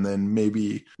 And then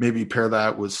maybe pair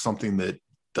that with something that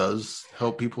does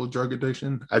help people with drug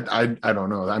addiction. I don't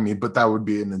know. I mean, but that would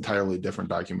be an entirely different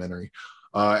documentary.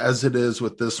 As it is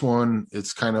with this one,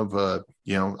 it's kind of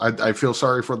I feel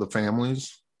sorry for the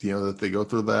families, that they go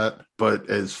through that. But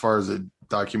as far as a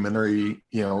documentary,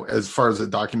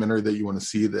 that you want to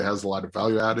see that has a lot of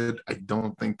value added, I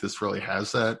don't think this really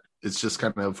has that. It's just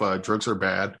kind of drugs are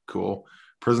bad. Cool.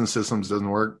 Prison systems doesn't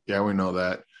work. Yeah, we know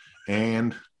that.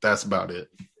 And that's about it.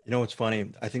 It's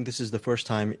funny. I think this is the first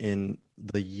time in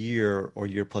the year or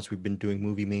year plus we've been doing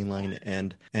Movie Mainline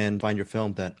and Find Your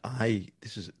Film that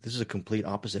this is a complete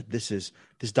opposite. This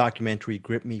documentary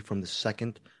gripped me from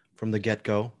the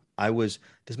get-go.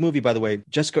 This movie, by the way,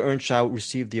 Jessica Earnshaw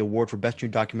received the award for Best New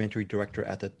Documentary Director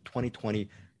at the 2020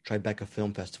 Tribeca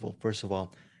Film Festival. First of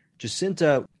all,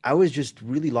 Jacinta, I was just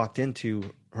really locked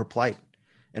into her plight.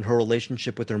 and her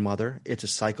relationship with her mother. It's a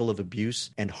cycle of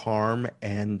abuse and harm.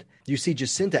 And you see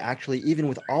Jacinta actually, even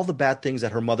with all the bad things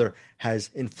that her mother has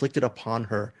inflicted upon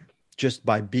her just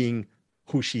by being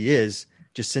who she is,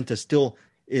 Jacinta still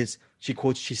is, she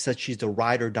said she's the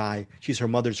ride or die. She's her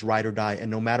mother's ride or die. And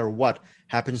no matter what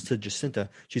happens to Jacinta,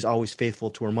 she's always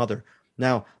faithful to her mother.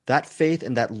 Now, that faith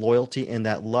and that loyalty and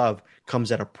that love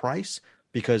comes at a price,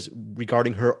 because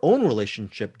regarding her own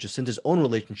relationship, Jacinta's own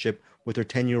relationship with her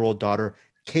 10-year-old daughter,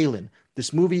 Kaylin, this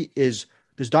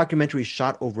documentary is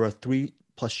shot over a 3+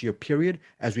 year period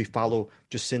as we follow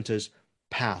Jacinta's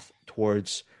path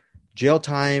towards jail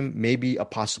time, maybe a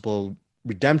possible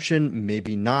redemption,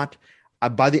 maybe not.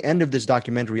 By the end of this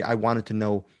documentary, I wanted to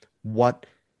know what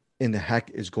in the heck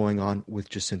is going on with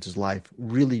Jacinta's life.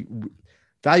 Really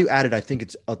value added. I think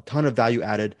it's a ton of value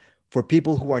added for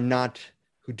people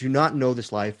who do not know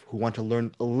this life, who want to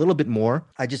learn a little bit more.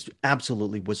 I just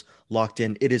absolutely was locked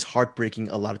in. It is heartbreaking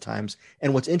a lot of times.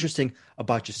 And what's interesting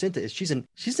about Jacinta is she's an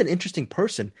interesting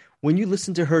person. When you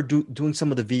listen to her doing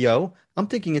some of the VO, I'm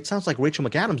thinking it sounds like Rachel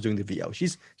McAdams doing the VO.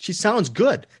 She sounds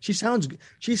good.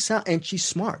 And she's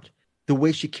smart. The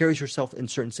way she carries herself in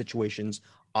certain situations,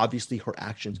 obviously her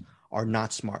actions are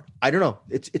not smart. I don't know.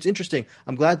 It's interesting.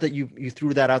 I'm glad that you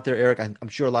threw that out there, Eric. I'm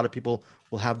sure a lot of people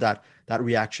will have that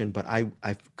reaction, but I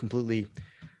completely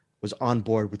was on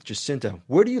board with Jacinta.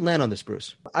 Where do you land on this,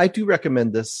 Bruce? I do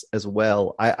recommend this as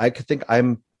well. I think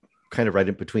I'm kind of right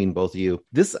in between both of you.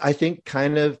 This, I think,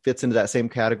 kind of fits into that same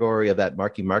category of that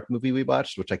Marky Mark movie we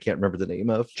watched, which I can't remember the name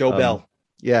of. Joe Bell.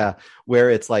 Yeah, where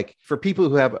it's like for people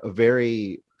who have a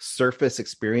very surface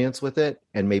experience with it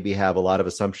and maybe have a lot of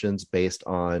assumptions based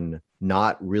on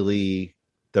not really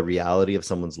the reality of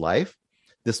someone's life,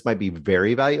 this might be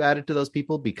very value added to those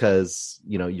people, because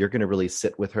you're going to really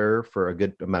sit with her for a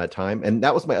good amount of time. And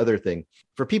that was my other thing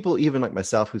for people even like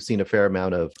myself who've seen a fair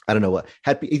amount of, I don't know what,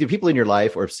 had either people in your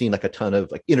life or have seen like a ton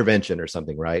of like intervention or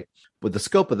something, right? But the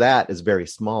scope of that is very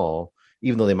small.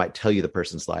 Even though they might tell you the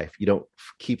person's life, you don't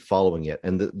keep following it.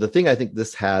 And the thing I think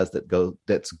this has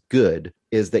that's good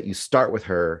is that you start with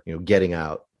her, getting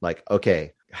out, like,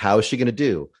 okay, how is she going to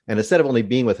do? And instead of only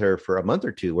being with her for a month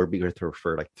or two, we're being with her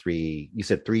for like 3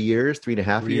 years,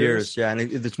 3.5 years. Yeah. And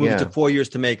it's moving to 4 years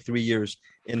to make 3 years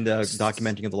in the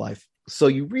documenting of the life. So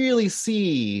you really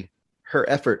see her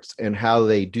efforts and how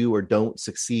they do or don't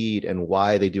succeed and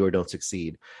why they do or don't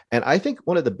succeed. And I think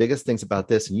one of the biggest things about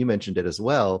this, and you mentioned it as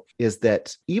well, is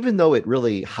that even though it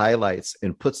really highlights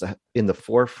and puts in the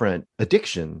forefront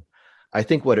addiction, I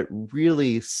think what it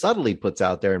really subtly puts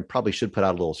out there and probably should put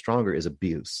out a little stronger is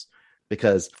abuse,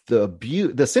 because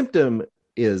the symptom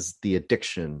is the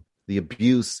addiction. The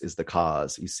abuse is the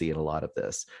cause you see in a lot of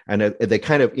this. And they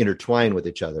kind of intertwine with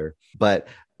each other. But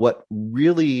what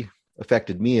really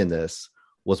affected me in this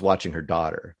was watching her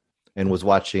daughter and was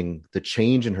watching the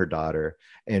change in her daughter.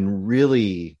 And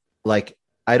really, like,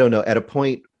 I don't know, at a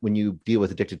point when you deal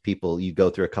with addicted people, you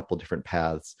go through a couple different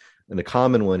paths. And the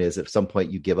common one is at some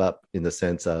point you give up in the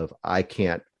sense of, I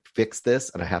can't fix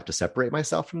this and I have to separate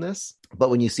myself from this. But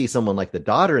when you see someone like the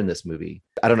daughter in this movie,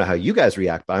 I don't know how you guys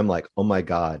react, but I'm like, oh my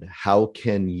God, how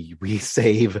can we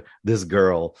save this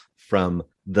girl from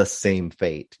the same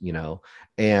fate,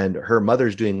 and her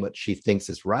mother's doing what she thinks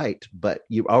is right, but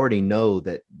you already know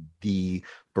that the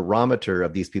barometer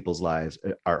of these people's lives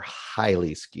are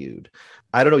highly skewed.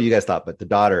 I don't know what you guys thought, but the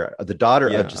daughter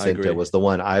of Jacinta was the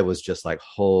one I was just like,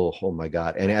 oh my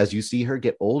God. And as you see her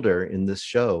get older in this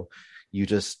show,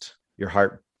 your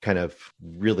heart kind of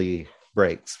really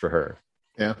breaks for her.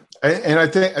 Yeah. And I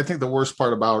think the worst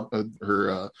part about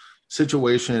her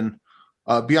situation,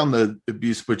 beyond the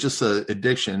abuse, but just the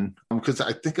addiction, because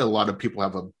I think a lot of people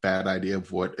have a bad idea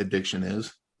of what addiction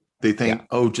is. They think,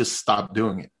 just stop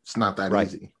doing it. It's not that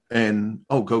easy. And,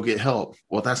 go get help.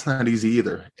 Well, that's not easy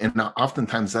either. And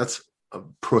oftentimes that's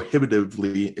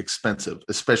prohibitively expensive,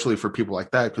 especially for people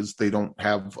like that, because they don't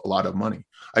have a lot of money.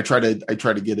 I tried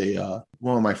to get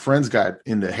one of my friends got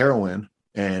into heroin,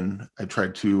 and I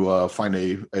tried to find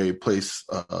a place,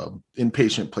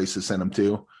 inpatient place to send him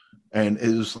to. And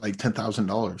it was like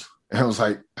 $10,000. And I was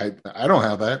like, I don't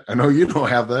have that. I know you don't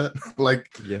have that.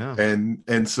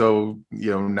 And so,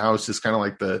 now it's just kind of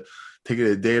like take it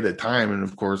a day at a time. And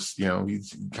of course, he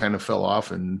kind of fell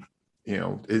off, and,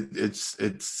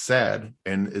 it's sad.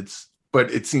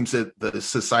 But it seems that the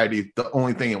society, the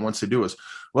only thing it wants to do is,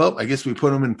 well, I guess we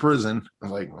put them in prison.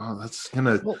 I'm like, wow, that's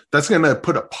going to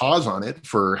put a pause on it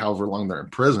for however long they're in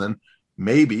prison.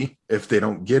 maybe if they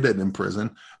don't get it in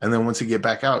prison. And then once they get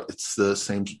back out, it's the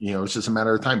same, it's just a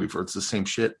matter of time before it's the same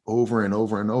shit over and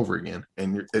over and over again.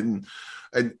 And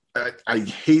I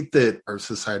hate that our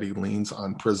society leans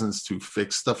on prisons to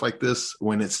fix stuff like this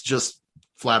when it's just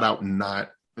flat out not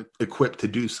equipped to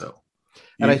do so.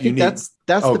 And I think that's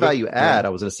the value add. I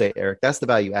was going to say, Eric, that's the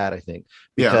value add, I think,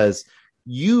 because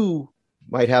you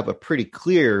might have a pretty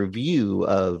clear view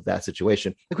of that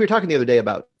situation. Like we were talking the other day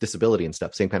about disability and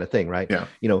stuff, same kind of thing, right? Yeah.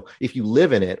 If you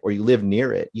live in it or you live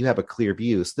near it, you have a clear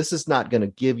view. So this is not going to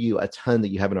give you a ton that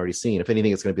you haven't already seen. If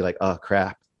anything, it's going to be like, oh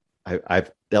crap, I've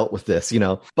dealt with this,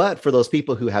 But for those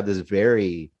people who have this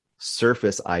very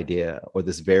surface idea or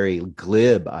this very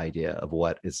glib idea of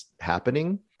what is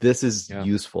happening, this is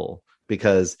useful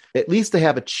because at least they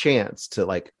have a chance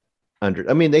to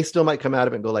they still might come out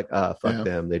of it and go like, fuck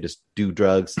them. They just do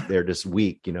drugs. They're just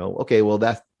weak, Okay, well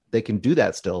they can do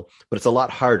that still, but it's a lot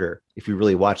harder if you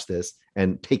really watch this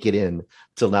and take it in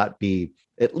to not be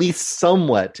at least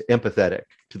somewhat empathetic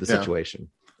to the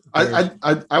situation.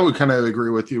 I would kind of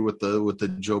agree with you with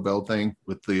the Joe Bell thing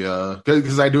with the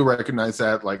because I do recognize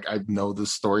that, like, I know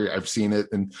this story, I've seen it,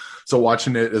 and so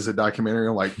watching it as a documentary,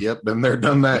 I'm like, yep, been there,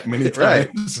 done that many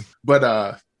times.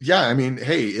 But yeah, I mean,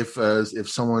 hey, if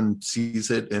someone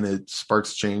sees it and it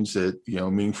sparks change that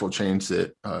meaningful change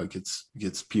that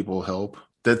gets people help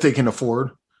that they can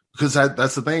afford, because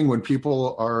that's the thing, when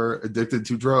people are addicted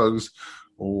to drugs,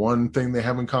 one thing they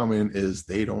have in common is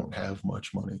they don't have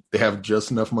much money. They have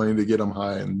just enough money to get them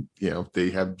high, and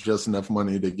they have just enough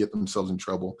money to get themselves in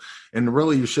trouble. And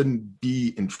really, you shouldn't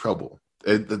be in trouble.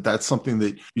 That's something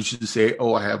that you should say,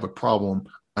 oh, I have a problem,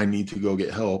 I need to go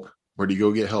get help. Where do you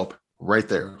go get help? Right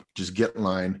there. Just get in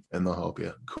line and they'll help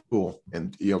you. Cool.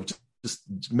 And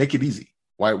just make it easy.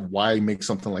 Why make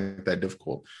something like that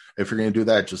difficult? If you're going to do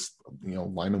that, just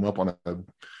line them up on a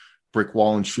brick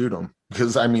wall and shoot them.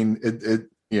 Because I mean,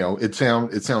 it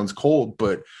sounds cold,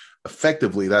 but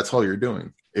effectively that's all you're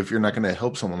doing. If you're not going to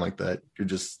help someone like that, you're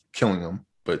just killing them,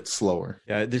 but slower.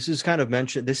 Yeah, this is kind of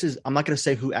mentioned. I'm not going to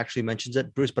say who actually mentions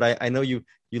it, Bruce, but I know you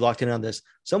locked in on this.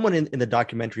 Someone in the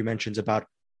documentary mentions about,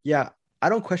 I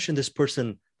don't question this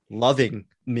person loving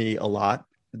me a lot.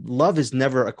 Love is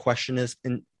never a question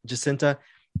in Jacinta.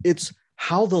 It's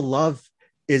how the love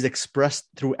is expressed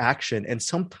through action. And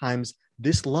sometimes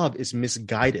this love is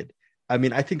misguided. I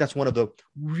mean, I think that's one of the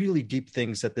really deep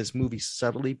things that this movie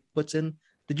subtly puts in.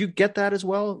 Did you get that as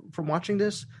well from watching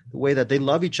this? The way that they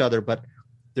love each other, but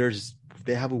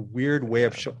they have a weird way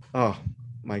of showing. Oh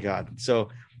my God. So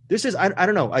this is, I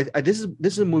don't know. This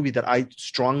is a movie that I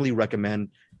strongly recommend,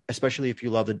 especially if you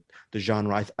love the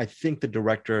genre. I think the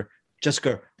director,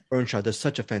 Jessica Earnshaw, does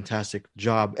such a fantastic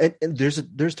job. And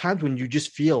there's times when you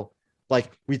just feel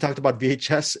like, we talked about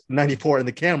VHS 94 and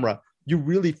the camera. You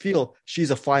really feel she's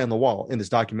a fly on the wall in this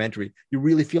documentary. You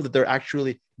really feel that they're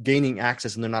actually gaining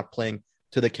access and they're not playing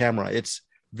to the camera. It's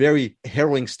very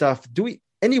harrowing stuff.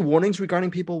 Any warnings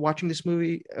regarding people watching this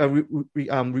movie,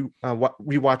 rewatching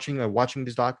or watching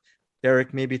this doc?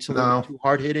 Eric, maybe it's a little too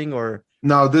hard hitting, or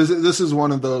no? This is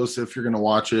one of those. If you're going to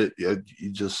watch it,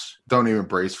 you just don't even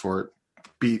brace for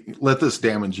it. Let this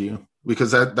damage you,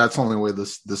 because that's the only way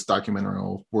this documentary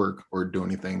will work or do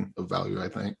anything of value, I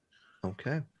think.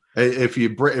 Okay. If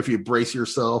you brace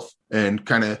yourself and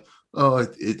kind of,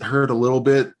 it hurt a little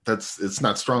bit, it's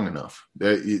not strong enough.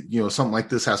 Something like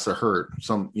this has to hurt.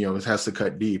 It has to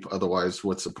cut deep. Otherwise,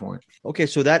 what's the point? Okay,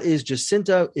 so that is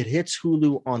Jacinta. It hits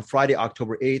Hulu on Friday,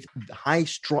 October 8th.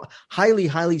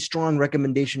 Highly strong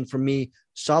recommendation from me.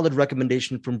 Solid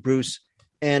recommendation from Bruce.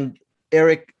 And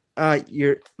Eric,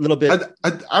 you're a little bit.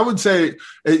 I would say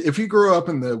if you grew up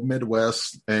in the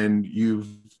Midwest and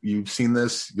you've seen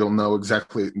this, you'll know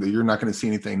exactly that you're not going to see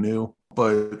anything new.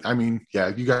 But I mean, yeah,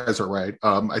 you guys are right.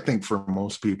 I think for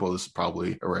most people, this is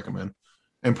probably a recommend,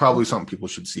 and probably something people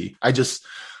should see. I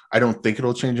don't think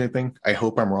it'll change anything. I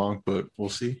hope I'm wrong, but we'll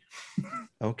see.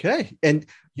 Okay. And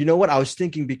you know what? I was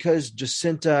thinking, because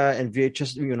Jacinta and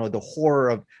VHS, the horror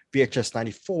of VHS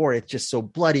 94, it's just so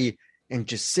bloody, and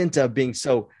Jacinta being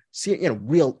so,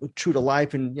 real, true to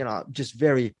life, and, just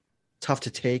very tough to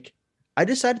take. I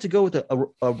decided to go with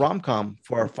a rom-com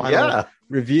for our final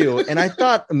review. And I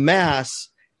thought Mass,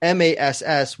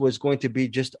 MASS, was going to be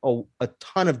just a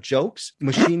ton of jokes,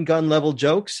 machine gun level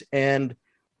jokes. And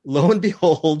lo and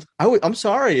behold, I'm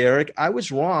sorry, Eric, I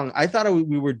was wrong. I thought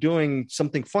we were doing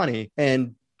something funny,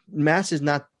 and Mass is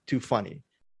not too funny.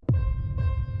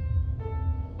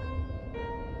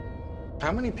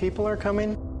 How many people are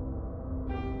coming?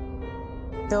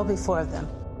 There'll be 4 of them.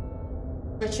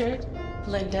 Richard,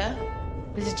 Linda,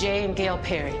 this is Jay and Gail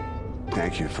Perry.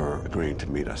 Thank you for agreeing to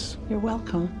meet us. You're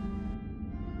welcome.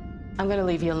 I'm going to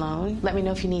leave you alone. Let me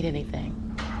know if you need anything.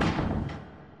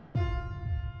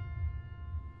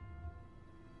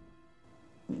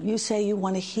 You say you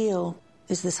want to heal.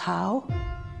 Is this how?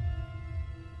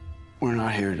 We're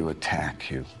not here to attack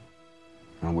you.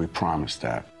 And we promise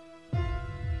that.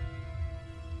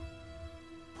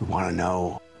 We want to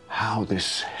know how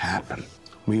this happened.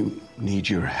 We need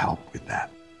your help with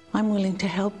that. I'm willing to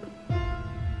help.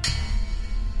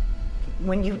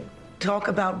 When you talk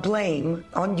about blame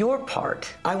on your part,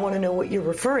 I want to know what you're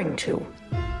referring to.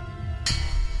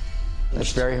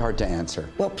 It's very hard to answer.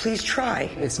 Well, please try.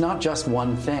 It's not just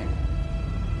one thing.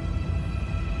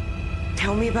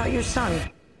 Tell me about your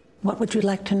son. What would you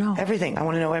like to know? Everything. I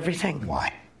want to know everything.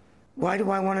 Why? Why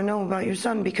do I want to know about your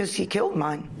son? Because he killed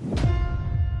mine.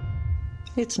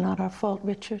 It's not our fault,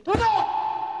 Richard.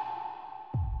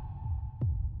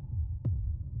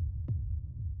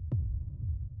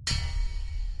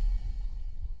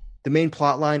 The main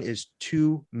plot line is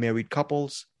two married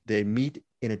couples. They meet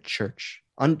in a church,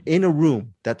 in a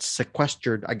room that's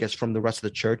sequestered, I guess, from the rest of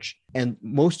the church. And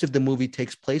most of the movie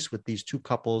takes place with these two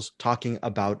couples talking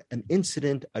about an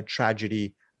incident, a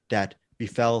tragedy that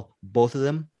befell both of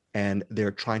them. And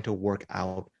they're trying to work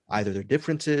out either their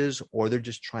differences or they're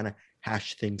just trying to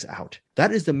hash things out.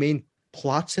 That is the main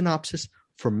plot synopsis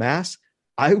for Mass.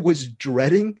 I was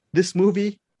dreading this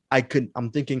movie.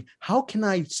 I'm thinking, how can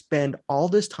I spend all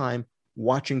this time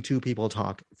watching two people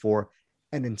talk for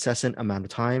an incessant amount of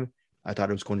time? I thought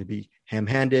it was going to be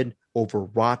ham-handed,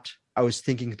 overwrought. I was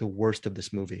thinking the worst of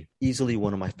this movie. Easily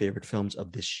one of my favorite films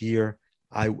of this year.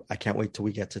 I can't wait till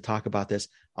we get to talk about this.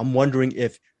 I'm wondering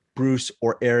if Bruce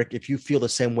or Eric, if you feel the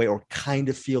same way or kind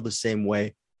of feel the same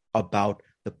way about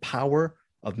the power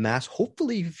of Mass.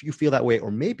 Hopefully if you feel that way,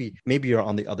 or maybe you're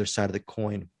on the other side of the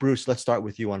coin. Bruce, let's start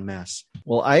with you on Mass.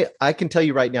 Well, I can tell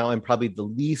you right now, I'm probably the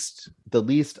least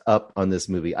up on this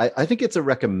movie. I think it's a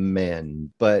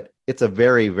recommend, but it's a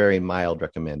very, very mild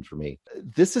recommend for me.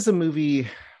 This is a movie.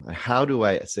 How do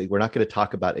I say? We're not going to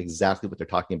talk about exactly what they're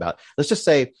talking about. Let's just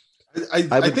say, I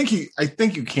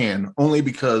think you can, only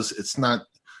because it's not.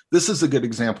 This is a good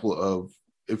example of,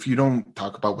 if you don't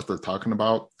talk about what they're talking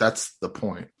about, that's the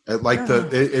point.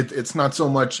 It's not so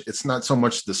much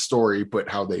the story, but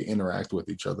how they interact with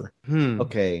each other.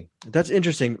 Okay. That's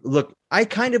interesting. Look, I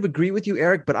kind of agree with you,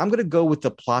 Eric, but I'm going to go with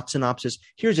the plot synopsis.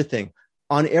 Here's the thing.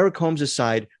 On Eric Holmes'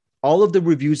 side, all of the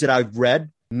reviews that I've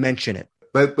read mention it.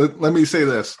 But let me say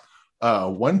this.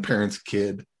 One parent's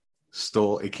kid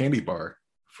stole a candy bar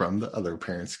from the other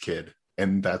parent's kid.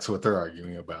 And that's what they're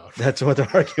arguing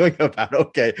about.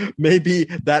 Okay. Maybe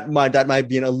that might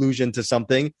be an allusion to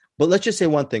something. But let's just say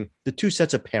one thing. The two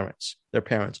sets of parents, their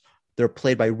parents, they're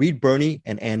played by Reed Birney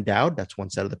and Ann Dowd. That's one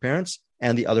set of the parents.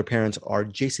 And the other parents are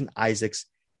Jason Isaacs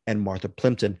and Martha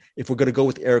Plimpton. If we're going to go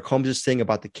with Eric Holmes' thing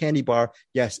about the candy bar,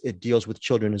 yes, it deals with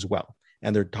children as well.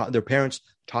 And their parents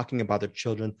talking about their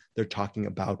children. They're talking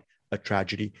about a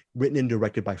tragedy written and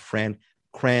directed by Fran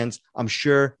Kranz. I'm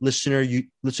sure listeners,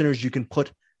 you can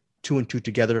put two and two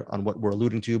together on what we're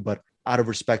alluding to, but out of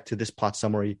respect to this plot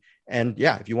summary. And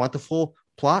yeah, if you want the full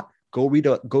plot, go read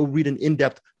an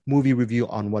in-depth movie review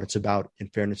on what it's about. In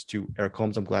fairness to Eric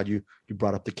Holmes, I'm glad you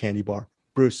brought up the candy bar.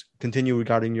 Bruce, continue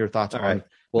regarding your thoughts. All right.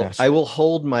 Well, Mass. I will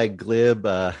hold my glib,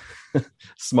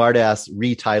 smartass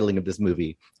retitling of this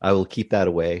movie. I will keep that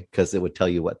away because it would tell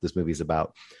you what this movie is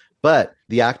about. But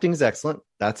the acting is excellent.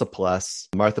 That's a plus.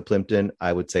 Martha Plimpton,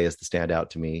 I would say, is the standout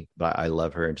to me. But I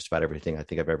love her in just about everything I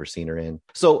think I've ever seen her in.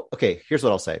 So, okay, here's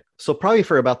what I'll say. So probably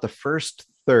for about the first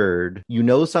third, you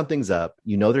know something's up.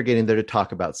 You know they're getting there to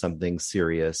talk about something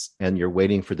serious, and you're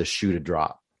waiting for the shoe to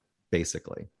drop,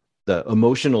 basically. The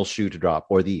emotional shoe to drop,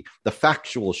 or the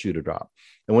factual shoe to drop.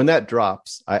 And when that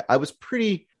drops, I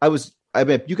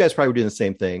mean, you guys probably were doing the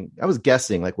same thing. I was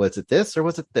guessing, like, was it this or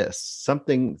was it this?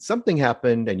 Something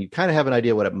happened, and you kind of have an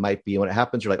idea what it might be. And when it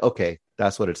happens, you're like, okay,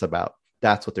 that's what it's about.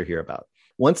 That's what they're here about.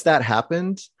 Once that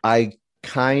happened, I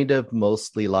kind of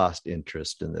mostly lost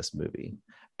interest in this movie.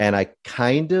 And I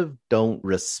kind of don't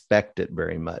respect it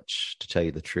very much, to tell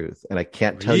you the truth. And I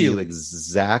can't tell you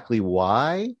exactly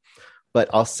why, but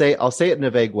I'll say it in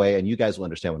a vague way, and you guys will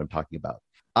understand what I'm talking about.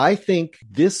 I think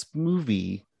this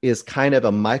movie is kind of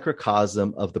a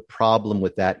microcosm of the problem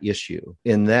with that issue,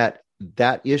 in that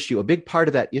issue, a big part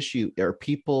of that issue are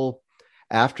people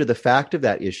after the fact of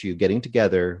that issue getting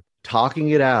together, talking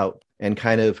it out, and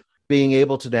kind of being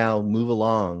able to now move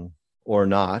along or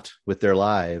not with their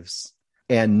lives,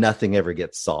 and nothing ever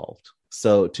gets solved.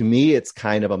 So to me, it's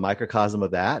kind of a microcosm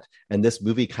of that. And this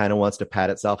movie kind of wants to pat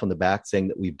itself on the back saying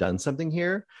that we've done something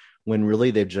here, when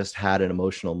really they've just had an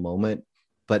emotional moment,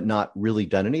 but not really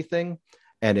done anything.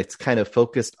 And it's kind of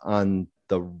focused on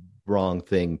the wrong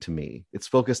thing to me. It's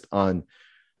focused on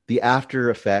the after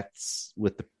effects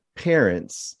with the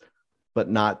parents, but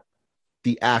not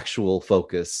the actual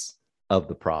focus of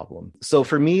the problem. So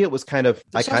for me, it was kind of,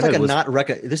 this sounds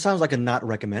like a not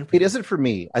recommend. It isn't for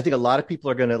me. I think a lot of people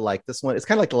are going to like this one. It's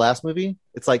kind of like the last movie.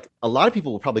 It's like a lot of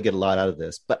people will probably get a lot out of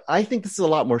this, but I think this is a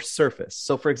lot more surface.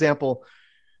 So for example,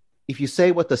 if you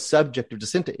say what the subject of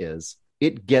Jacinta is,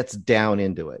 it gets down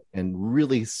into it and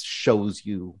really shows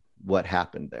you what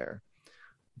happened there.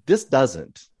 This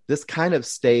doesn't. This kind of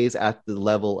stays at the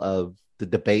level of the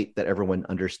debate that everyone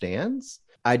understands.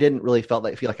 I didn't really feel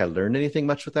like I learned anything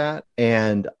much with that.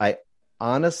 And I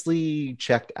honestly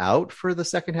checked out for the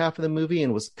second half of the movie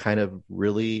and was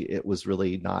it was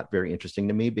really not very interesting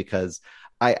to me because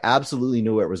I absolutely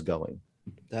knew where it was going.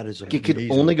 That is amazing. It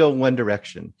could only go one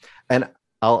direction. And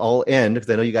I'll end because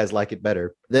I know you guys like it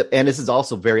better. And this is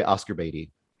also very Oscar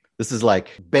baity. This is like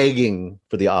begging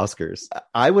for the Oscars.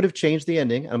 I would have changed the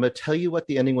ending. I'm going to tell you what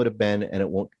the ending would have been, and it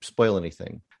won't spoil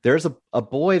anything. There's a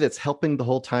boy that's helping the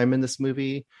whole time in this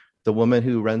movie. The woman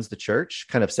who runs the church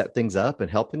kind of set things up and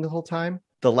helping the whole time.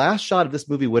 The last shot of this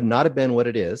movie would not have been what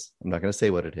it is. I'm not going to say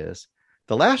what it is.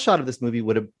 The last shot of this movie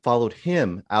would have followed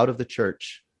him out of the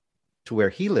church to where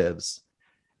he lives,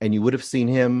 and you would have seen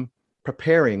him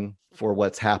preparing for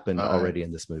what's happened already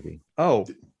in this movie. Oh,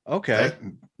 okay.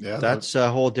 That's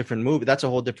a whole different movie. That's a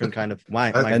whole different kind of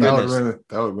that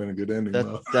would have been a good ending.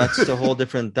 That's a whole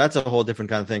different kind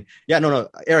of thing. Yeah, no.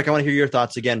 Eric, I want to hear your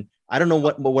thoughts again. I don't know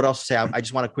what else to say. I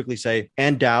just want to quickly say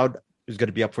Ann Dowd is going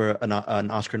to be up for an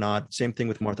Oscar nod. Same thing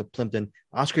with Martha Plimpton.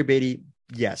 Oscar baity,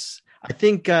 yes. I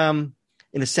think in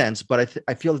a sense, but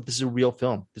I feel that this is a real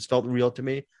film. This felt real to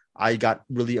me. I got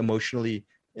really emotionally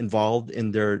involved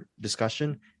in their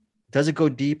discussion. Does it go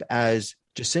deep as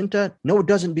Jacinta? No, it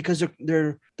doesn't, because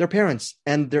they're parents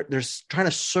and they're trying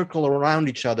to circle around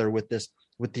each other with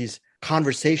these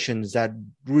conversations that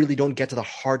really don't get to the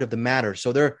heart of the matter.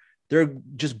 So they're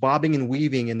just bobbing and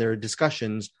weaving in their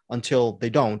discussions until they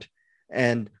don't.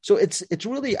 And so it's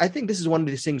really, I think this is one of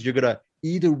these things you're gonna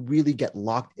either really get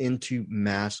locked into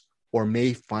Mass or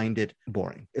may find it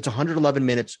boring. It's 111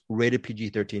 minutes, rated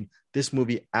PG-13. This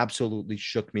movie absolutely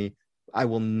shook me. I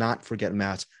will not forget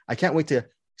Mass. I can't wait to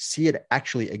see it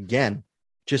actually again,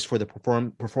 just for the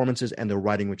performances and the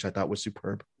writing, which I thought was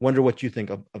superb. Wonder what you think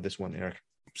of this one, Eric.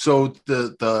 So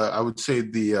I would say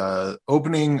the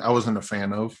opening I wasn't a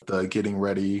fan of. The getting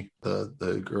ready,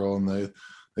 the girl and the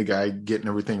guy getting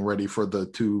everything ready for the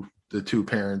two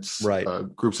parents, right?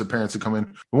 Groups of parents to come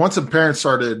in. Once the parents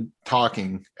started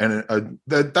talking, and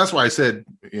that's why I said,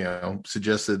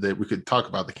 suggested that we could talk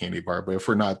about the candy bar, but if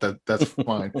we're not, that's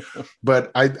fine.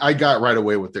 But I got right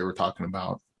away what they were talking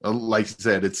about. Like you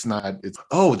said, that's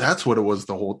what it was.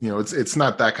 The whole, it's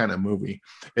not that kind of movie.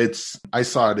 I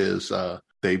saw it as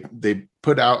they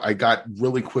put out. I got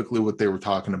really quickly what they were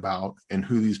talking about and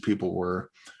who these people were,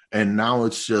 and now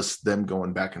it's just them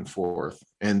going back and forth,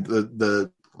 and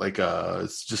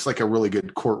it's just like a really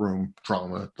good courtroom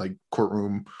drama, like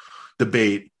courtroom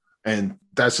debate. And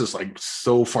that's just like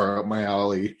so far up my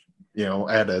alley,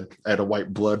 at a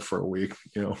white blood for a week,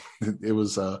 it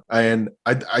was, and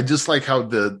I just like how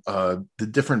the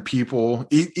different people,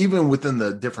 even within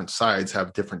the different sides,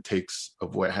 have different takes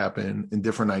of what happened and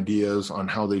different ideas on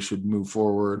how they should move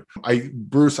forward.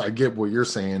 Bruce, I get what you're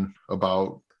saying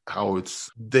about how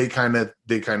they kind of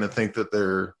think that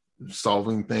they're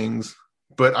solving things.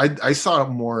 But I saw it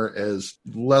more as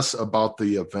less about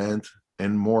the event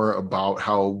and more about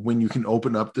how when you can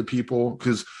open up to people,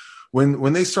 because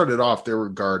when they started off, they were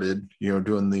guarded,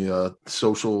 doing the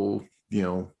social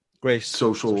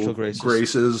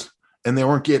graces, and they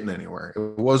weren't getting anywhere.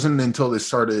 It wasn't until they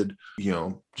started,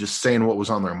 just saying what was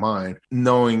on their mind,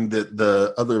 knowing that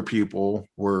the other people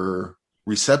were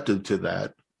receptive to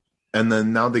that. And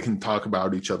then now they can talk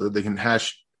about each other. They can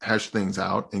hash things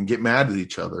out and get mad at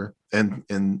each other and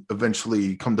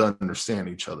eventually come to understand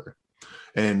each other.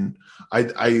 And I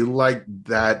like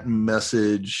that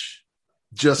message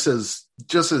just as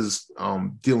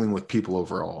dealing with people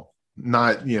overall,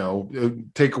 not,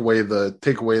 take away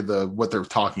the what they're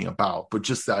talking about, but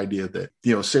just the idea that,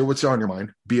 say what's on your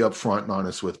mind, be upfront and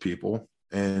honest with people.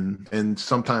 And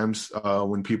sometimes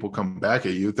when people come back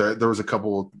at you, there was a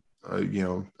couple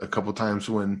times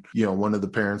when, one of the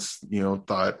parents,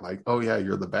 thought like, oh yeah,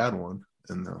 you're the bad one.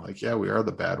 And they're like, yeah, we are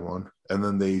the bad one. And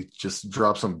then they just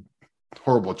drop some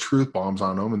horrible truth bombs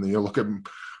on them. And then you look at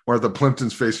Martha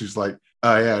Plimpton's face. She's like,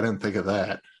 oh yeah, I didn't think of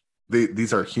that.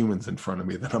 These are humans in front of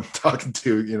me that I'm talking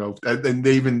to, and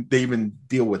they even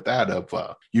deal with that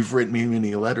of, you've written me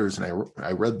many letters and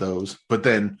I read those, but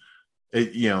then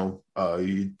you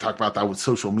talk about that with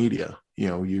social media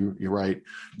you're right.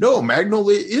 No,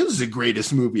 Magnolia is the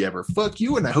greatest movie ever. Fuck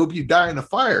you, and I hope you die in a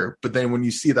fire. But then when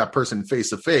you see that person face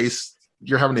to face,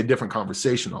 you're having a different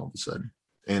conversation all of a sudden.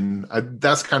 And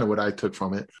that's kind of what I took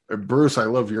from it. Bruce, I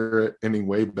love your ending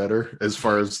way better as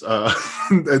far as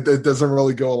it doesn't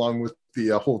really go along with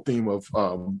the whole theme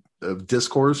of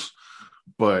discourse.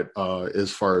 But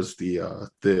as far as the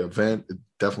event, it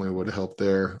definitely would help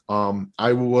there.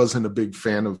 I wasn't a big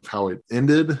fan of how it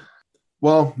ended.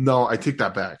 Well, no, I take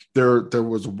that back. There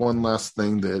was one last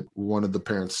thing that one of the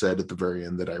parents said at the very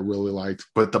end that I really liked.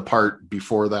 But the part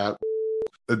before that,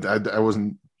 I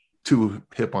wasn't too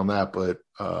hip on that. But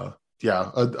a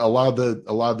lot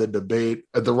of the debate,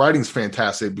 the writing's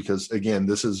fantastic because, again,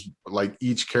 this is like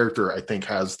each character, I think,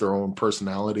 has their own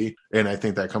personality. And I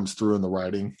think that comes through in the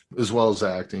writing as well as the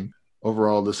acting.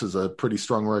 Overall, this is a pretty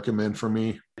strong recommend for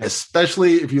me,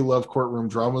 especially if you love courtroom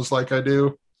dramas like I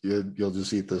do. You'll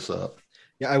just eat this up.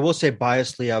 Yeah, I will say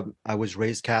biasly, I was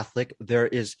raised Catholic.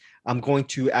 I'm going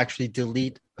to actually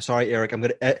delete. Sorry, Eric. I'm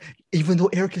going to, even though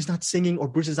Eric is not singing or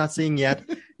Bruce is not singing yet.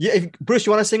 Yeah, Bruce,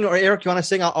 you want to sing or Eric, you want to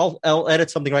sing? I'll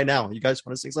edit something right now. You guys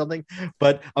want to sing something?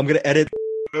 But I'm going to edit.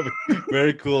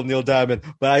 Very cool, Neil Diamond.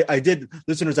 But I did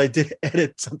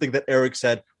edit something that Eric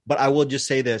said. But I will just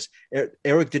say this: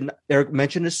 Eric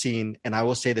mentioned a scene, and I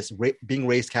will say this: being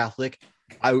raised Catholic,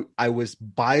 I was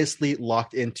biasly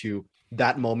locked into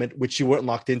that moment, which you weren't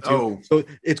locked into. Oh. So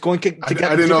it's going to I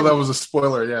didn't know that was a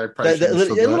spoiler. Yeah, I probably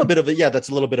a little bit of it. Yeah, that's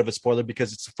a little bit of a spoiler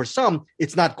because it's for some,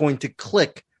 it's not going to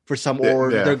click for some,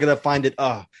 or they're going to find it.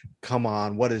 Oh, come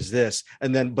on, what is this?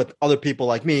 And then, but other people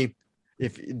like me,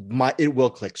 it will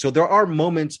click. So there are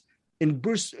moments in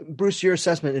Bruce, your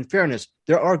assessment, in fairness,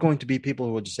 there are going to be people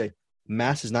who will just say,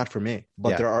 Mass is not for me.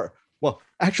 But there are, well,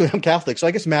 actually, I'm Catholic, so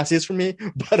I guess Mass is for me.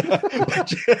 But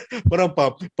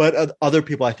other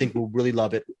people, I think, will really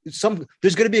love it. There's going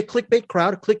to be a clickbait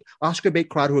crowd, Oscar bait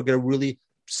crowd, who are going to really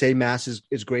say Mass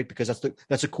is great because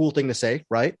that's a cool thing to say,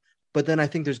 right? But then I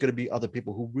think there's going to be other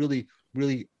people who really,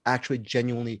 really, actually,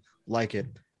 genuinely like it,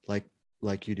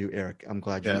 like you do, Eric. I'm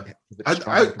glad you.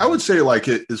 Yeah. I would say like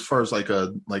it as far as like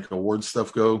award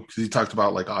stuff go, because you talked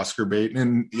about like Oscar bait,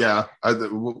 and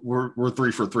we're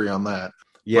 3 for 3 on that.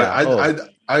 Yeah,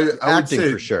 but I would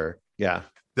say for sure. Yeah,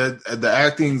 that the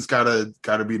acting's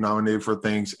gotta be nominated for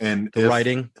things, and the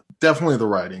writing, definitely the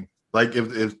writing. Like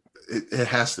if it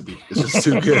has to be, it's just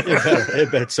too good.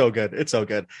 It's so good. It's so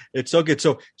good. It's so good.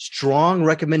 So strong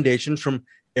recommendation from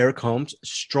Eric Holmes.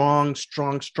 Strong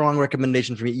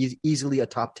recommendation for me. Easily a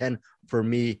top 10 for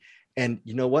me. And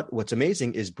you know what? What's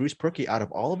amazing is Bruce Perky, out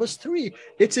of all of us 3,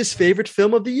 it's his favorite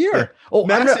film of the year. Yeah. Oh,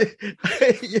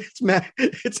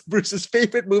 it's Bruce's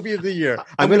favorite movie of the year.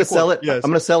 I'm going to sell it. Yes.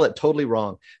 I'm going to sell it totally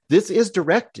wrong. This is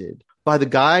directed by the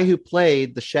guy who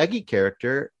played the Shaggy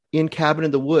character in Cabin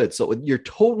in the Woods. So you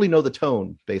totally know the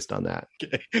tone based on that.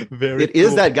 Okay. It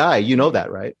is that guy. You know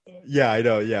that, right? Yeah, I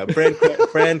know. Yeah.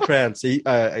 Fran Kranz.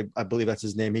 I believe that's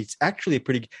his name. He's actually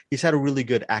he's had a really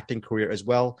good acting career as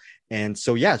well. And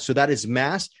so, so that is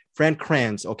Mass. Fran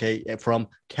Kranz, okay, from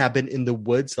Cabin in the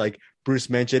Woods, like Bruce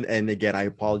mentioned. And again, I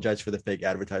apologize for the fake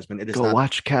advertisement. It is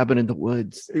watch Cabin in the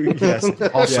Woods. Yes.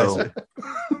 Also.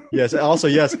 Yes. Also,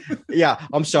 yes. Yeah.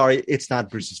 I'm sorry. It's not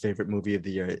Bruce's favorite movie of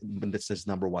the year. This is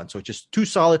number 1. So it's just two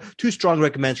strong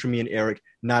recommends from me and Eric,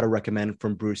 not a recommend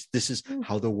from Bruce. This is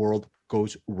how the world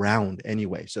goes round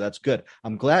anyway. So that's good.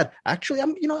 I'm glad. Actually,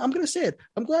 I'm going to say it.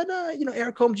 I'm glad,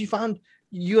 Eric Holmes, you found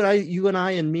you and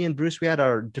I and me and Bruce, we had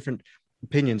our different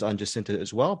opinions on Jacinta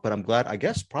as well, but I'm glad. I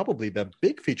guess probably the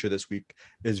big feature this week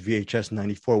is VHS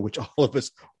 94, which all of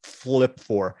us flip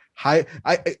for.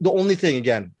 The only thing,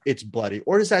 again, it's bloody,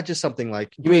 or is that just something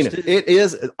like you mean it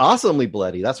is awesomely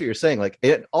bloody? That's what you're saying. Like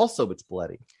it's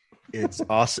bloody. It's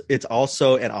awesome. It's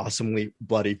also an awesomely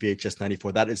bloody VHS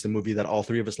 94. That is the movie that all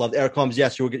 3 of us loved. Eric Holmes,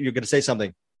 yes, you're going to say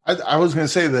something. I was going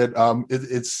to say that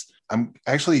I'm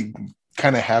actually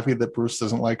kind of happy that Bruce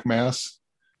doesn't like Mass,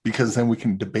 because then we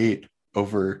can debate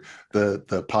over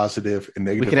the positive and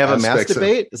negative. We can have a mass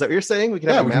debate. Is that what you're saying? We can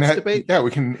have a mass debate. Yeah,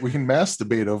 we can mass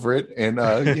debate over it, and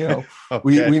okay.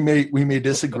 we may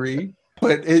disagree,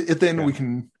 but then we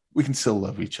can still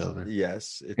love each other.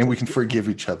 Yes, and we can forgive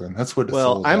each other, and that's what.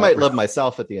 I might love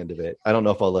myself at the end of it. I don't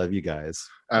know if I'll love you guys.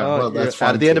 That's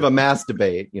fine at the end of a mass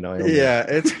debate, Yeah,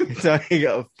 it's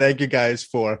thank you guys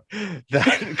for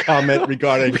that comment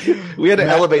regarding. We had to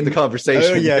elevate the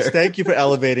conversation. Oh yes, thank you for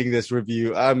elevating this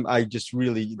review. I just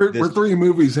really we're 3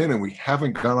 movies in and we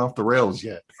haven't gone off the rails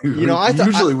yet.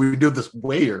 Usually we do this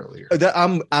way earlier.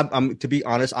 I'm to be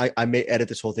honest, I may edit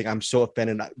this whole thing. I'm so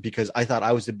offended because I thought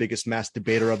I was the biggest mass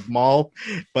debater of them all,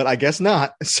 but I guess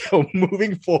not. So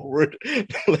moving forward,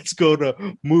 let's go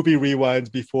to movie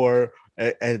rewinds before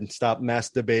and stop mass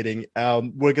debating.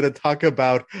 We're going to talk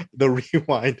about the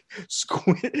rewind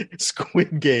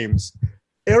Squid Games.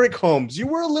 Eric Holmes, you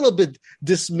were a little bit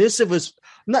dismissive,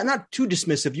 not too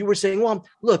dismissive. You were saying, well,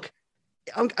 look,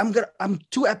 I'm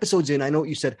 2 episodes in. I know what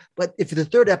you said, but if the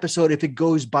 3rd episode, if it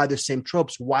goes by the same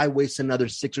tropes, why waste another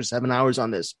 6 or 7 hours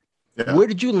on this? Yeah. Where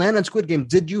did you land on Squid Game?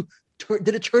 Did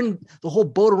it turn the whole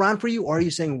boat around for you? Or are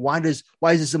you saying, why is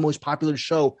this the most popular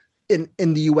show in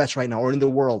the US right now or in the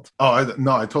world? Oh,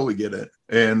 no, I totally get it.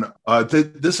 And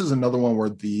this is another one where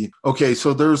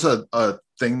so there's a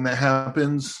thing that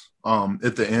happens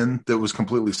at the end that was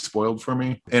completely spoiled for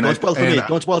me. And don't spoil for me.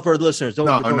 Don't spoil for the listeners. I'm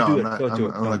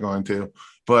not going to.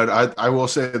 But I will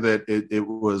say that it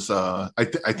was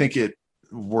I think it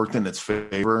worked in its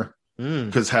favor.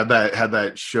 Because had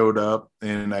that showed up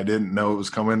and I didn't know it was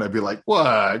coming, I'd be like,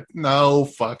 what? No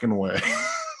fucking way.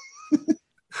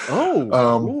 What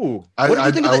did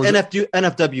you think of the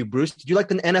NFW, Bruce? Did you like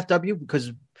the NFW?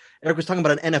 Because Eric was talking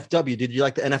about an NFW. Did you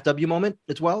like the NFW moment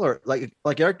as well, or like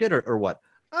Eric did, or what?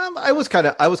 I was kind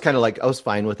of like, I was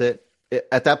fine with it.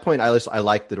 At that point, I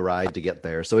liked the ride to get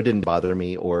there, so it didn't bother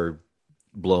me or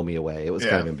blow me away. It was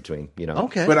kind of in between,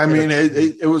 Okay, but I mean,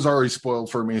 it was already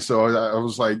spoiled for me, so I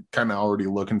was like kind of already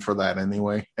looking for that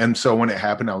anyway. And so when it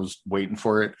happened, I was waiting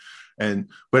for it.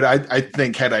 But I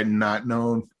think had I not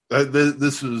known.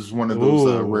 This was one of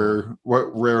those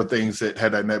rare things that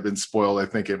had I not been spoiled, I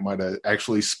think it might have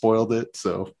actually spoiled it.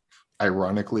 So,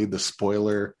 ironically, the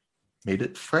spoiler made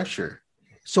it fresher.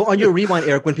 So, on your rewind,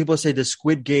 Eric, when people say the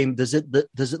Squid Game, does it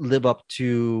live up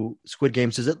to Squid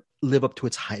Games? Does it live up to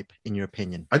its hype, in your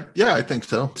opinion? I think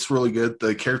so. It's really good.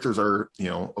 The characters are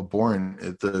boring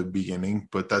at the beginning,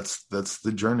 but that's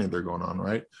the journey they're going on,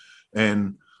 right?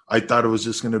 And I thought it was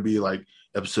just going to be like,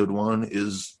 episode 1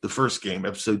 is the first game,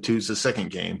 episode 2 is the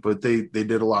second game, but they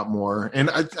did a lot more. And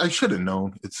I should have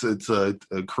known. It's a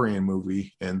Korean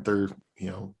movie, and they're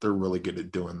really good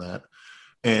at doing that.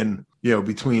 And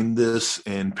between this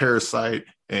and Parasite,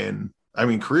 and I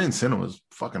mean, Korean cinema is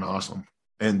fucking awesome.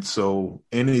 And so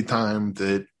anytime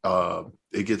that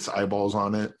it gets eyeballs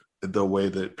on it, the way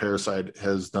that Parasite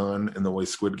has done and the way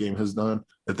Squid Game has done,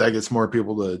 if that gets more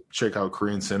people to check out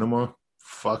Korean cinema,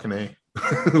 fucking A.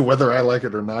 Whether I like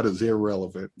it or not is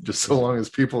irrelevant, just so long as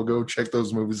people go check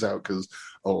those movies out, because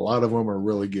a lot of them are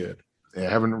really good. I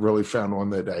haven't really found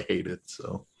one that I hated.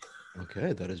 So,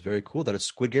 okay, that is very cool. That is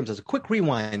Squid Games. As a quick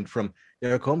rewind from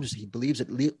Eric Holmes, he believes it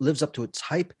lives up to its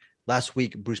hype. Last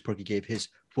week, Bruce Perky gave his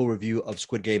full review of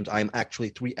Squid Games. I'm actually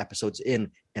 3 episodes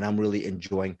in, and I'm really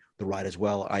enjoying the ride as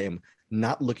well. I am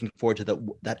not looking forward to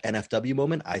that NFW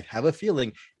moment. I have a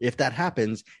feeling if that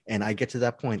happens and I get to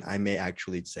that point, I may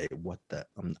actually say,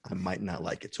 I might not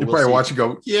like it. So we'll probably watch and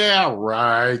go, yeah,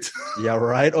 right. Yeah,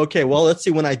 right. Okay, well, let's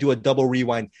see when I do a double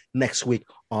rewind next week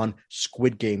on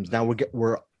Squid Games. Now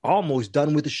we're almost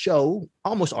done with the show,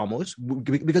 almost,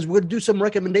 because we're going to do some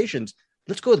recommendations.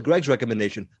 Let's go with Greg's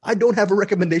recommendation. I don't have a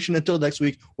recommendation until next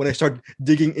week when I start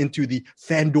digging into the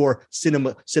Fandor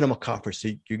cinema coffers. So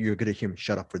you're going to hear me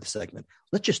shut up for the segment.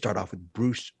 Let's just start off with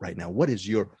Bruce right now. What is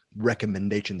your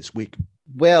recommendation this week?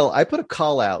 Well, I put a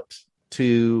call out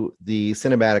to the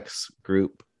Cinematics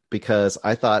group because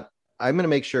I thought I'm going to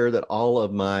make sure that all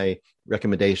of my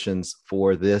recommendations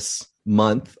for this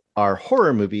month are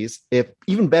horror movies, if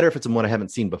even better if it's one I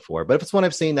haven't seen before. But if it's one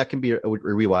I've seen, that can be a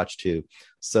rewatch too.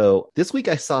 So this week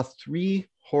I saw 3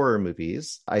 horror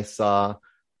movies. I saw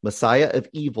Messiah of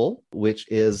Evil, which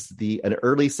is an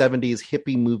early 70s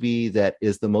hippie movie that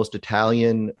is the most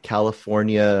Italian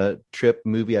California trip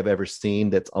movie I've ever seen.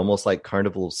 That's almost like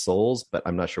Carnival of Souls, but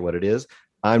I'm not sure what it is.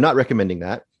 I'm not recommending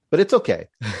that, but it's okay.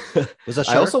 Was that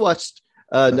I also watched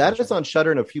that is on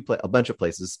Shudder and a bunch of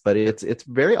places, but it's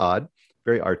very odd.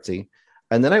 Very artsy.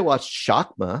 And then I watched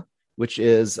Shakma, which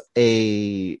is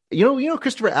you know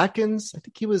Christopher Atkins. I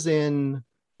think he was in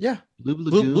Blue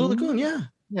Lagoon. Blue Lagoon,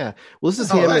 yeah. Well, this is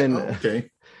him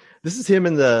this is him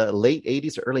in the late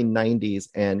 80s or early 90s,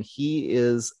 and he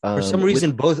is for some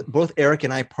reason both Eric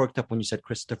and I perked up when you said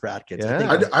Christopher Atkins.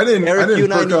 Yeah. I didn't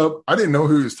perk up. I didn't know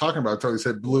who he was talking about until he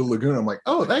said Blue Lagoon. I'm like,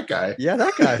 oh, that guy. Yeah,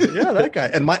 that guy.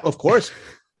 And of course,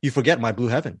 You forget My Blue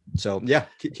Heaven. So yeah,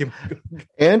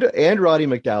 and Roddy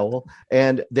McDowell.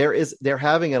 And they're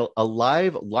having a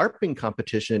live LARPing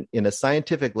competition in a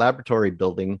scientific laboratory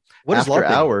building. What is after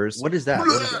LARPing? hours? What is that?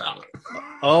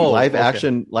 Oh, live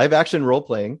action role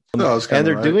playing. And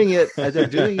they're doing it. They're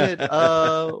doing it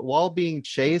while being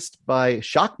chased by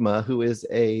Shakma, who is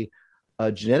a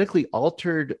genetically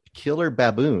altered killer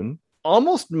baboon.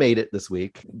 Almost made it this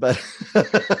week, but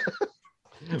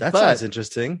that sounds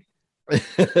interesting.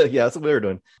 Yeah, that's what we were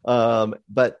doing.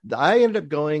 But I ended up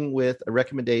going with a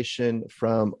recommendation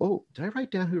from, did I write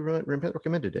down who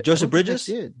recommended it? Joseph Bridges?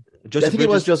 I think it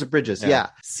was Joseph Bridges. Yeah.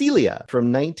 Celia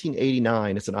from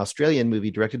 1989. It's an Australian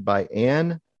movie directed by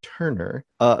Anne Turner.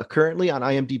 Currently on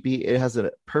IMDb, it has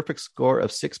a perfect score of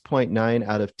 6.9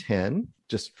 out of 10.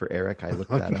 Just for Eric, I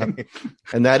looked that up.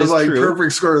 And that is like true.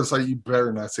 Perfect score is like, you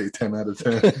better not say 10 out of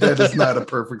 10. That is not a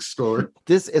perfect score.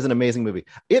 This is an amazing movie.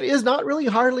 It is not really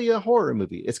hardly a horror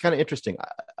movie. It's kind of interesting,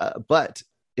 but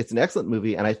it's an excellent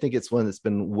movie. And I think it's one that's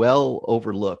been well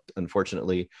overlooked,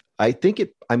 unfortunately.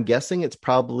 I'm guessing it's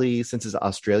probably, since it's an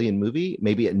Australian movie,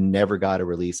 maybe it never got a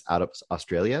release out of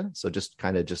Australia. So just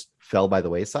fell by the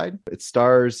wayside. It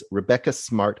stars Rebecca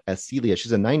Smart as Celia.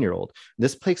 She's a 9-year-old.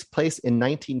 This takes place in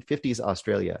 1950s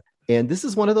Australia. And this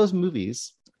is one of those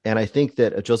movies. And I think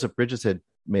that Joseph Bridges had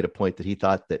made a point that he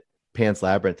thought that Pan's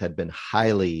Labyrinth had been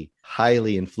highly,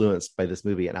 highly influenced by this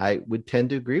movie. And I would tend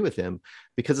to agree with him,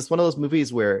 because it's one of those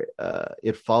movies where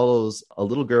it follows a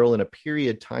little girl in a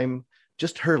period time,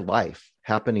 just her life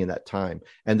happening in that time.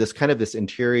 And this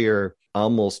interior,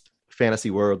 almost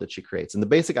fantasy world that she creates. And the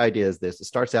basic idea is this: it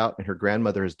starts out and her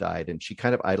grandmother has died, and she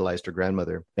kind of idolized her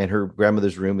grandmother, and her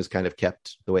grandmother's room is kind of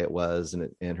kept the way it was.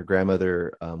 And her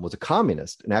grandmother was a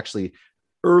communist, and actually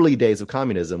early days of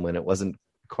communism, when it wasn't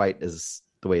quite as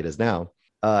the way it is now.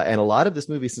 And a lot of this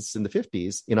movie, since it's in the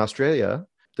 50s in Australia,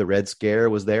 the Red Scare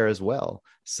was there as well.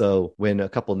 So when a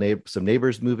couple some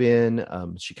neighbors move in,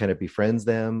 she kind of befriends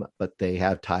them, but they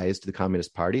have ties to the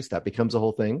Communist Party. So that becomes a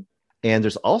whole thing. And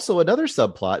there's also another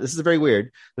subplot. This is very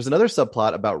weird. There's another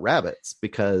subplot about rabbits,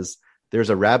 because there's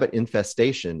a rabbit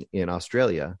infestation in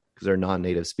Australia, because they're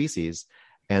non-native species,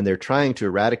 and they're trying to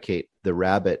eradicate the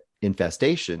rabbit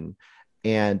infestation.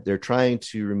 And they're trying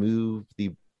to remove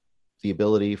the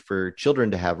ability for children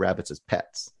to have rabbits as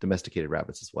pets, domesticated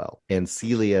rabbits as well. And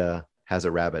Celia has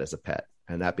a rabbit as a pet,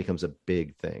 and that becomes a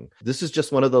big thing. This is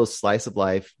just one of those slice of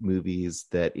life movies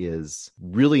that is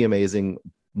really amazing,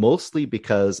 mostly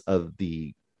because of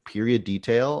the period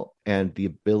detail and the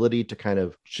ability to kind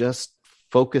of just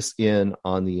focus in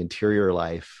on the interior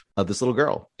life of this little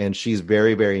girl. And she's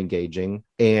very, very engaging,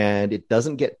 and it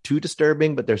doesn't get too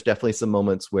disturbing, but there's definitely some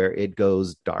moments where it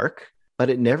goes dark,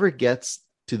 but it never gets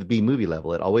to the B movie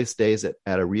level. It always stays at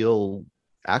a real,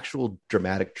 actual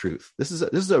dramatic truth. This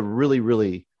is a really,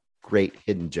 really great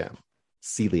hidden gem,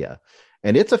 Celia.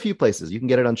 And it's a few places. You can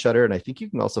get it on Shudder, and I think you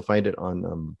can also find it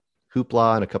on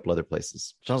Hoopla and a couple other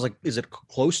places. Sounds like, is it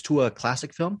close to a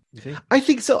classic film, you think? I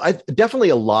think so. Definitely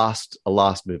a lost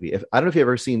movie. I don't know if you've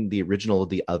ever seen the original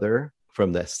The Other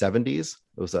from the 70s.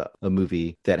 It was a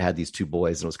movie that had these two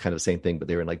boys, and it was kind of the same thing, but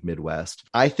they were in like Midwest.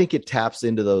 I think it taps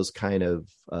into those kind of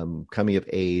coming of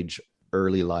age,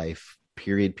 early life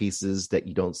period pieces that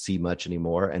you don't see much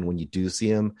anymore. And when you do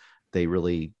see them, they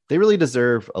really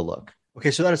deserve a look.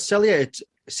 Okay, so that is Celia. It's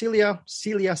Celia,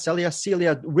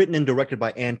 written and directed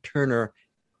by Anne Turner,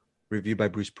 reviewed by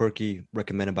Bruce Perky,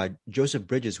 recommended by Joseph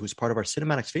Bridges, who's part of our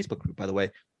Cinematics Facebook group, by the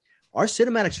way. Our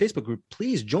Cinematics Facebook group,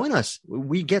 please join us.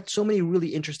 We get so many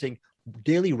really interesting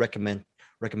daily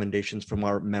recommendations from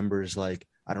our members, like,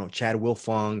 I don't know, Chad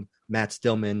Wilfong, Matt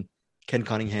Stillman, Ken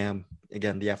Cunningham,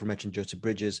 again, the aforementioned Joseph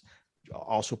Bridges,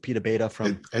 also Peter Beta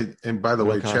from... And by the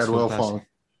way, Chad Wilfong,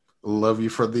 love you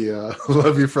for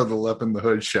the Lep in the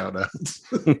Hood shout outs.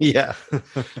 Yeah.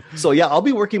 So yeah, I'll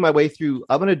be working my way through.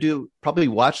 I'm going to probably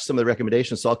watch some of the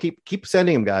recommendations. So I'll keep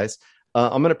sending them, guys.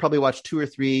 I'm going to probably watch 2 or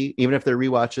 3, even if they're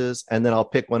rewatches, and then I'll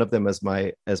pick one of them as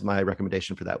my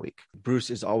recommendation for that week. Bruce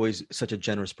is always such a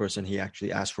generous person. He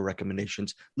actually asks for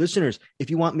recommendations. Listeners, if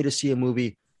you want me to see a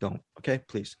movie, don't. Okay,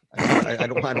 please. I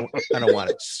don't want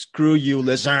it. Screw you,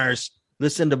 listeners.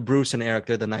 Listen to Bruce and Eric.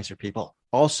 They're the nicer people.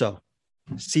 Also,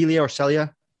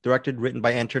 Celia, directed, written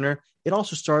by Anne Turner. It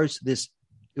also stars this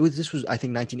was I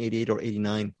think 1988 or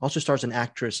 89. Also stars an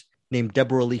actress named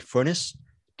Deborah Lee Furness.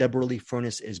 Deborah Lee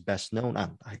Furness is best known. I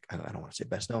don't want to say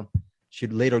best known.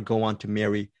 She'd later go on to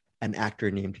marry an actor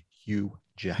named Hugh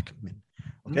Jackman.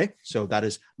 Okay, so that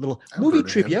is a little movie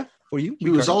trivia for you. He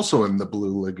was also in The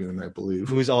Blue Lagoon, I believe.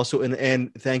 Who was also in,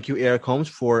 and thank you, Eric Holmes,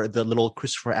 for the little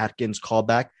Christopher Atkins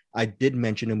callback. I did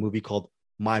mention a movie called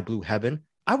My Blue Heaven.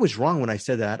 I was wrong when I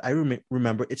said that. I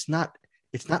remember it's not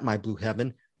My Blue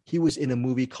Heaven. He was in a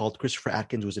movie called, Christopher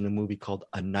Atkins was in a movie called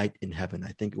A Night in Heaven.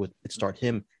 I think it starred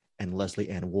him and Leslie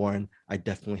Ann Warren. I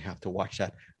definitely have to watch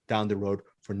that down the road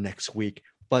for next week.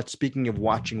 But speaking of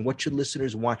watching, what should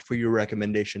listeners watch for your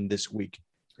recommendation this week,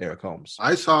 Eric Holmes?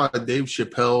 I saw Dave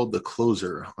Chappelle, The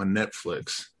Closer, on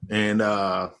Netflix. And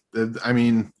I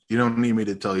mean, you don't need me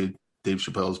to tell you Dave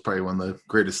Chappelle is probably one of the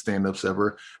greatest stand-ups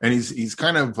ever. And he's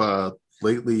kind of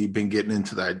lately been getting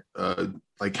into that,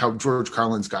 like how George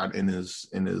Carlin's got in his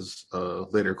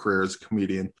later career as a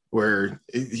comedian, where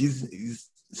he's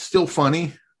still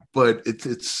funny, but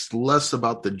it's less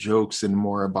about the jokes and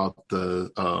more about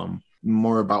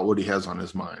what he has on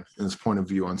his mind and his point of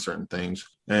view on certain things.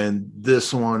 And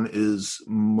this one is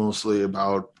mostly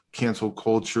about cancel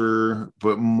culture,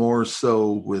 but more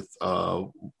so with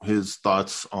his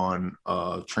thoughts on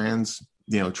trans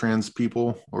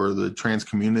people or the trans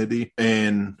community.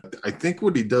 And I think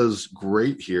what he does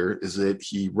great here is that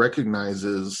he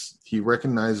recognizes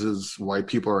why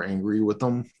people are angry with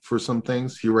him for some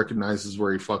things. He recognizes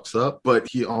where he fucks up, but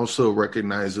he also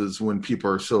recognizes when people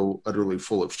are so utterly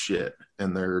full of shit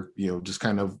and they're, just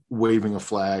kind of waving a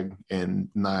flag and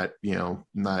not,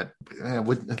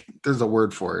 there's a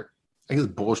word for it. I guess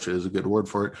bullshit is a good word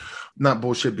for it. Not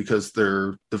bullshit because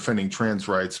they're defending trans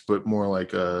rights, but more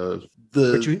like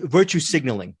virtue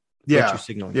signaling. Yeah. Virtue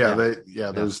signaling. Yeah.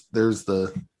 There's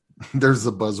the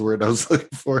buzzword I was looking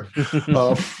for.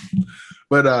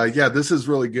 But this is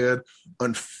really good.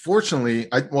 Unfortunately,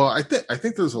 I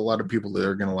think there's a lot of people that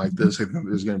are going to like this. I think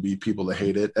there's going to be people that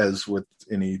hate it, as with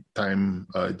any time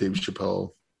Dave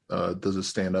Chappelle does a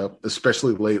stand up,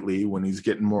 especially lately when he's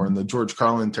getting more in the George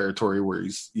Carlin territory, where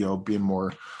he's being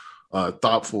more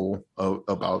thoughtful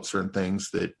about certain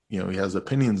things that he has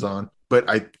opinions on. But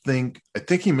I think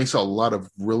he makes a lot of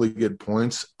really good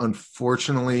points.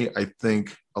 Unfortunately, I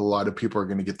think a lot of people are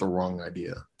going to get the wrong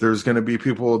idea. There's going to be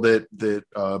people that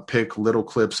pick little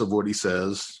clips of what he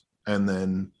says and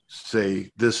then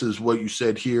say, this is what you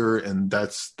said here, and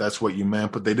that's what you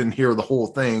meant, but they didn't hear the whole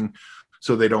thing.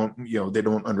 So they don't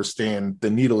understand the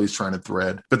needle he's trying to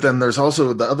thread. But then there's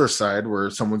also the other side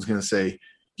where someone's going to say,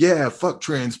 yeah, fuck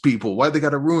trans people. Why they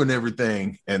got to ruin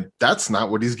everything? And that's not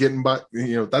what he's getting by.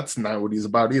 That's not what he's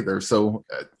about either. So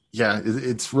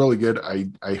it's really good.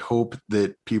 I hope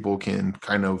that people can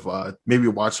kind of maybe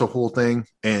watch the whole thing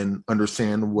and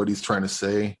understand what he's trying to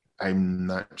say. I'm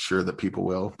not sure that people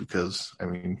will, because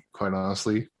quite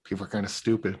honestly, people are kind of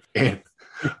stupid. And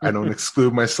I don't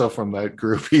exclude myself from that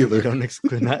group either.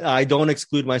 I don't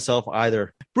exclude myself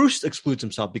either. Bruce excludes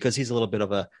himself because he's a little bit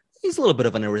of an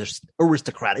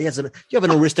aristocrat. You have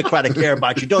an aristocratic air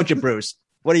about you, don't you, Bruce?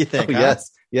 What do you think?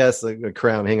 Yes, a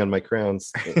crown. Hang on, my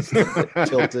crown's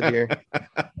tilted here.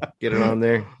 Get it on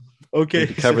there. Okay,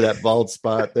 cover that bald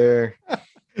spot there.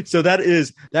 So that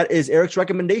is Eric's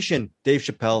recommendation. Dave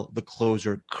Chappelle, The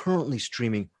Closer, currently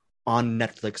streaming on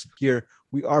Netflix. Here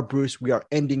we are, Bruce. We are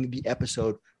ending the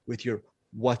episode with your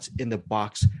What's in the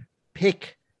Box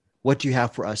pick. What do you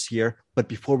have for us here? But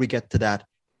before we get to that,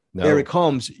 Eric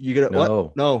Holmes, you're gonna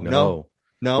what? No.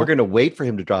 We're gonna wait for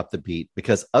him to drop the beat,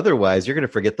 because otherwise you're gonna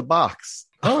forget the box.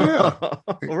 Oh yeah.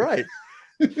 All right.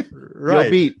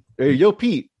 Right. Yo,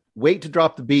 Pete, wait to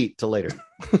drop the beat till later.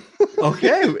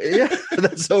 Okay. Yeah,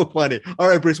 that's so funny. All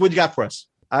right, Bruce, what you got for us?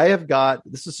 I have got,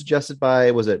 this was suggested by,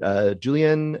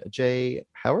 Julian J.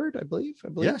 Howard, I believe?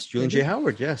 Yes, Julian J.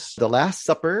 Howard, yes. The Last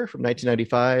Supper from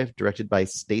 1995, directed by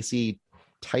Stacy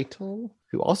Title,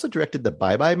 who also directed The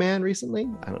Bye Bye Man recently.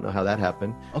 I don't know how that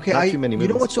happened. Okay, Not too many movies.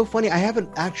 You know what's so funny? I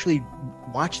haven't actually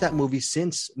watched that movie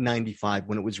since 95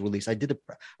 when it was released. I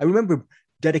remember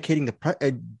dedicating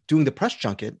doing the press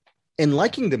junket and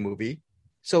liking the movie.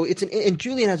 So and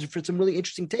Julian has some really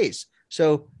interesting taste.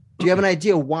 So do you have an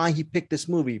idea why he picked this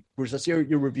movie? Bruce, let's hear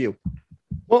your review.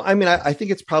 Well, I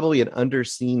think it's probably an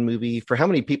underseen movie. For how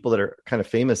many people that are kind of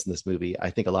famous in this movie, I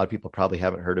think a lot of people probably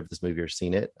haven't heard of this movie or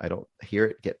seen it. I don't hear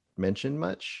it get mentioned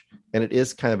much. And it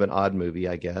is kind of an odd movie,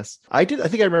 I guess. I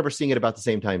think I remember seeing it about the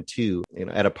same time too,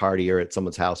 at a party or at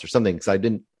someone's house or something, because I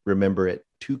didn't remember it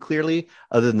too clearly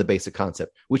other than the basic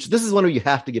concept, which this is one where you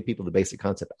have to give people the basic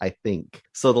concept, I think.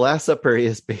 So The Last Supper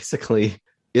is basically...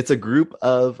 It's a group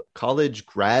of college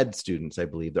grad students, I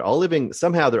believe. They're all living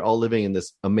in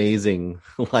this amazing,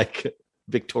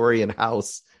 Victorian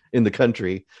house in the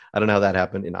country. I don't know how that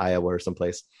happened, in Iowa or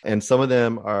someplace. And some of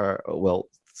them are,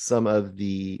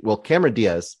 Cameron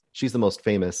Diaz, she's the most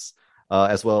famous,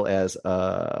 as well as,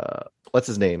 what's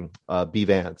his name? B.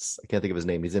 Vance. I can't think of his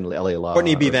name. He's in LA Law.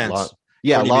 Courtney B. Vance. Law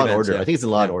Courtney and B. Order. Vance, yeah. I think it's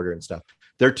in Law and Order and stuff.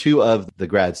 They're two of the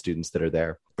grad students that are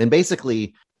there. And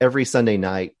basically, every Sunday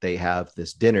night they have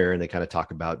this dinner and they kind of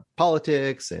talk about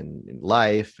politics and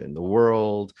life and the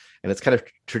world. And it's kind of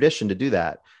tradition to do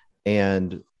that.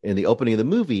 And in the opening of the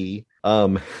movie,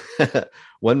 one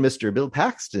Mr. Bill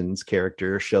Paxton's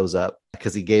character shows up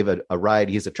because he gave a ride.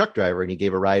 He's a truck driver and he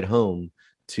gave a ride home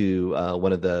to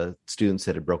one of the students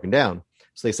that had broken down.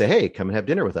 So they say, hey, come and have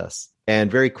dinner with us.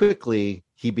 And very quickly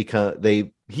he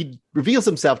reveals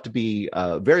himself to be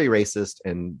a very racist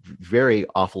and very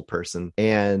awful person.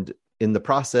 And in the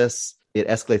process, it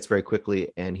escalates very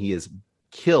quickly and he is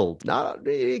killed, not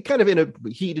kind of in a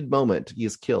heated moment. He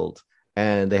is killed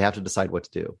and they have to decide what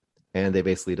to do. And they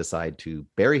basically decide to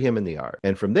bury him in the yard.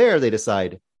 And from there, they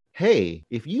decide, hey,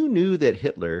 if you knew that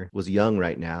Hitler was young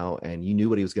right now and you knew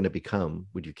what he was going to become,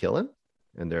 would you kill him?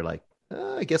 And they're like,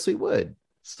 I guess we would.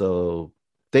 So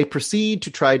they proceed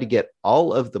to try to get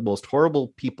all of the most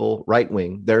horrible people,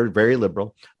 right-wing, they're very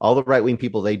liberal, all the right-wing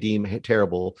people they deem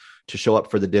terrible to show up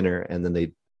for the dinner, and then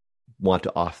they want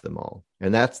to off them all.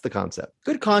 And that's the concept.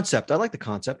 Good concept. I like the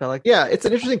concept. Yeah, it's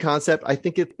an interesting concept. I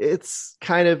think it's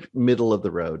kind of middle of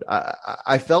the road.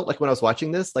 I felt like when I was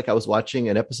watching this, like I was watching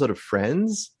an episode of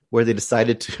Friends where they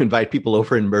decided to invite people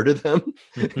over and murder them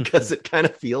because it kind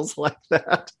of feels like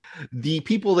that. The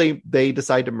people they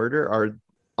decide to murder are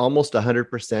almost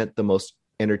 100% the most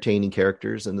entertaining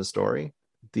characters in the story.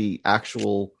 The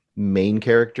actual main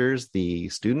characters, the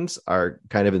students, are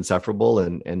kind of insufferable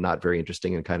and not very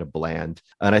interesting and kind of bland.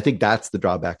 And I think that's the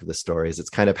drawback of the story is it's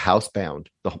kind of housebound.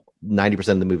 The 90%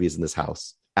 of the movie is in this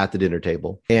house at the dinner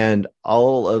table. And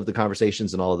all of the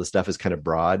conversations and all of the stuff is kind of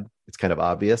broad. It's kind of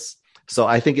obvious. So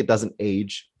I think it doesn't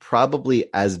age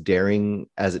probably as daring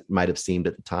as it might have seemed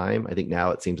at the time. I think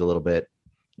now it seems a little bit,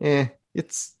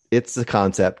 it's a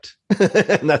concept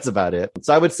and that's about it.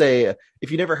 So I would say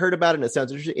if you never heard about it and it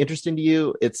sounds interesting to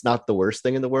you, it's not the worst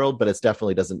thing in the world, but it's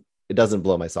definitely doesn't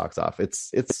blow my socks off.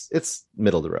 It's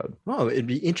middle of the road. Oh, it'd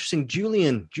be interesting.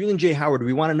 Julian J. Howard,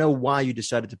 we want to know why you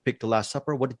decided to pick The Last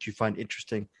Supper. What did you find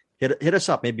interesting? Hit us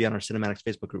up maybe on our Cinematics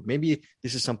Facebook group. Maybe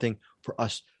this is something for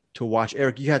us to watch.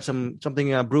 Eric, you had something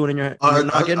brewing in your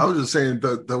noggin? I was just saying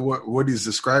the what he's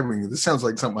describing. This sounds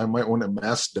like something I might want to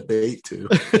mass debate to.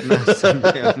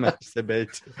 mass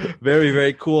debate. Very,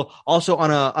 very cool. Also,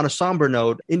 on a somber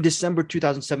note, in December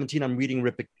 2017, I'm reading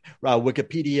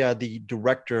Wikipedia. The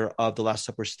director of The Last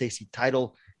Supper, Stacy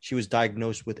Title, she was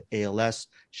diagnosed with ALS.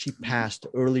 She passed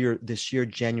earlier this year,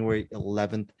 January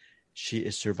 11th. She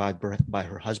is survived by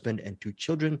her husband and 2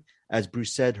 children. As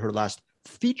Bruce said, her last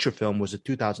feature film was a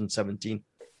 2017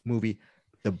 movie,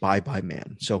 The Bye-Bye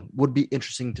Man. So would be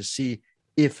interesting to see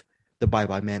if The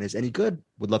Bye-Bye Man is any good.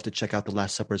 Would love to check out The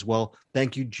Last Supper as well.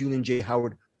 Thank you, Julian J.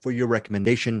 Howard, for your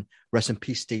recommendation. Rest in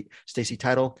peace, Stacy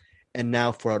Title. And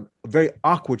now for a very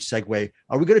awkward segue.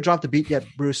 Are we going to drop the beat yet,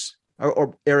 Bruce?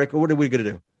 Or Eric, or what are we going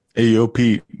to do? Hey, yo,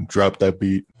 Pete, drop that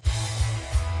beat.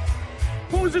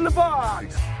 Who's in the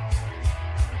box?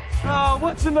 Oh,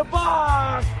 what's in the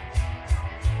box?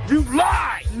 You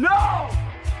lie! No!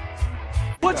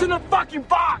 What's in the fucking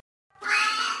box?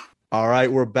 All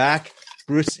right, we're back.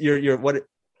 Bruce, you're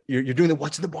doing the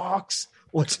what's in the box?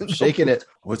 What's in the shaking it?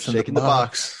 What's shaking the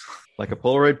box? Like a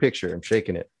Polaroid picture. I'm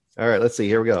shaking it. All right, let's see.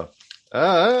 Here we go.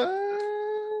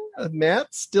 Matt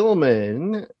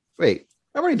Stillman. Wait,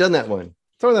 I've already done that one.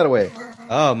 Throw that away.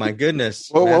 Oh my goodness.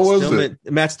 What was it?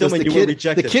 Matt Stillman, you were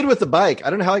rejected. The kid with the bike. I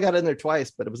don't know how I got in there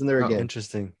twice, but it was in there again.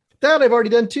 Interesting. That I've already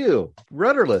done too.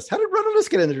 Rudderless. How did Rudderless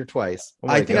get in there twice? Oh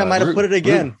I think God. I might have put it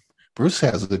again. Bruce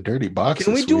has the dirty box.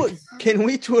 Can we do it? Can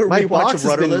we do a My rewatch box of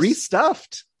Rudderless? Has been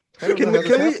restuffed.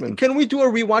 Can we do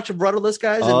a rewatch of Rudderless,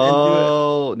 guys?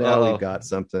 Now we've got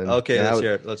something. Okay, now,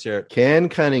 let's hear it. Ken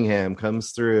Cunningham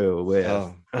comes through with.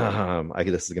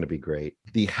 This is going to be great.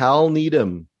 The Hal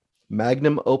Needham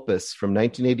magnum opus from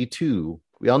 1982.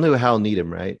 We all knew Hal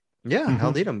Needham, right? Yeah,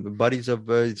 Hal Needham, buddies of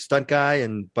Stunt Guy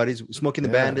and buddies Smoking the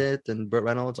Bandit and Burt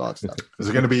Reynolds, all that stuff. Is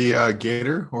it going to be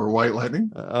Gator or White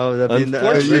Lightning? That'd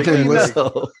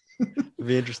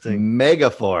be interesting.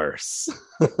 Megaforce.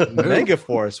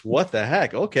 Megaforce. What the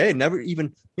heck? Okay,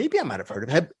 maybe I might have heard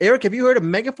of it. Eric, have you heard of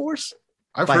Megaforce?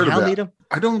 I've heard of Hal it. Needham?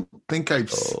 I don't think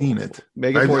I've seen it.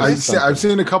 Megaforce. I've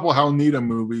seen a couple Hal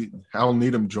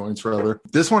Needham joints rather.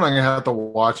 This one I'm going to have to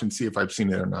watch and see if I've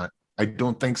seen it or not. I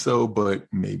don't think so, but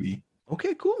maybe.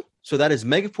 Okay, cool. So that is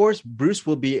Megaforce. Bruce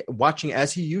will be watching,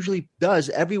 as he usually does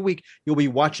every week. You'll be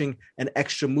watching an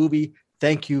extra movie.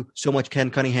 Thank you so much,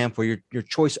 Ken Cunningham, for your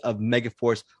choice of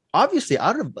Megaforce. Obviously,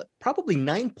 out of probably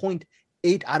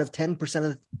 9.8 out of 10%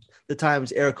 of the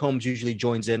times, Eric Holmes usually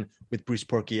joins in with Bruce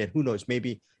Porky. And who knows,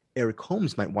 maybe Eric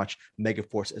Holmes might watch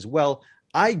Megaforce as well.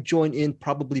 I join in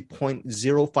probably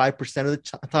 0.05% of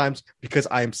the times because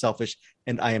I am selfish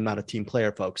and I am not a team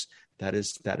player, folks. That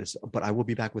is, but I will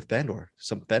be back with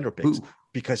some Fandor picks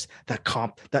because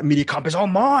that media comp is all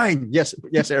mine. Yes,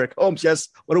 Eric Holmes. Yes.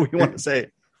 What do we want to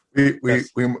say?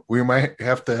 We might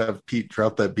have to have Pete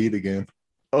drop that beat again.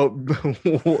 Oh,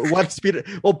 what's Peter?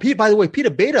 Oh, Pete, by the way, Peter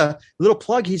Beta, little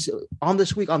plug. He's on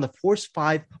this week on the Force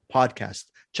 5 podcast.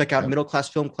 Check out Middle Class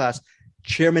Film Class,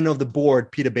 chairman of the board,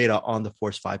 Peter Beta, on the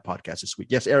Force 5 podcast this week.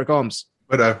 Yes, Eric Holmes.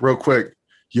 But real quick,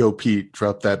 yo, Pete,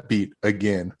 drop that beat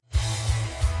again.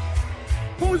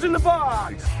 Who's in the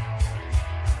box?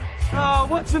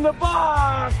 What's in the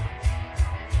box?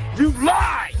 You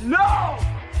lie! No!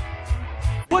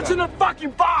 What's in the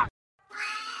fucking box?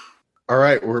 All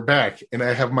right, we're back, and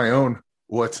I have my own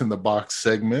What's in the Box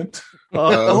segment.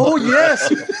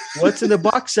 Yes. What's in the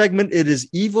Box segment? It is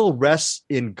Evil Rests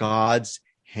in God's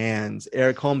Hands.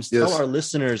 Eric Holmes, tell our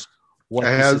listeners what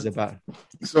this is about.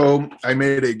 So I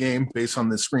made a game based on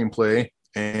this screenplay,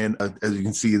 and as you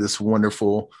can see, this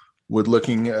wonderful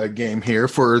wood-looking game here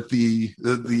for the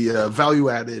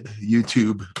value-added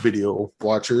YouTube video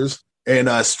watchers. And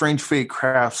Strange Fate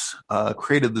Crafts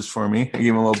created this for me. I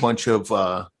gave him a bunch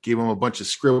of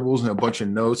scribbles and a bunch of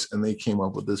notes, and they came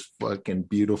up with this fucking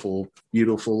beautiful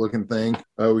looking thing.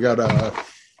 We got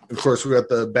of course we got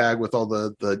the bag with all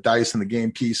the dice and the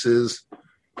game pieces,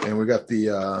 and we got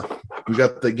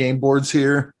the game boards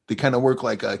here. They kind of work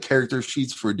like character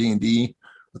sheets for D&D.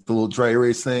 With the little dry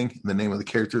erase thing, and the name of the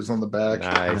characters on the back.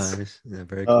 Nice. Yeah,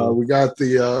 very cool. We got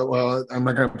the I'm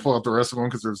not going to pull out the rest of them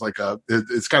because there's like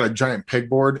it's got a giant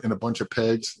pegboard and a bunch of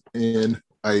pegs, and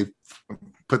I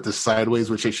put this sideways,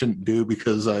 which I shouldn't do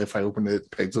because if I open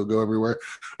it, pegs will go everywhere.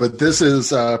 But this is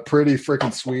pretty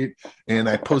freaking sweet, and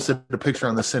I posted a picture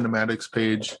on the cinematics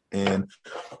page, and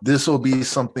this will be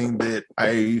something that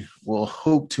I will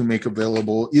hope to make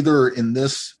available either in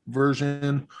this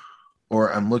version,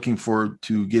 or I'm looking forward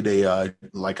to get a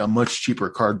much cheaper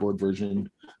cardboard version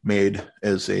made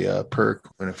as a perk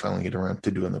when I finally get around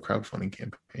to doing the crowdfunding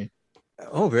campaign.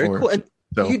 Oh, very cool. And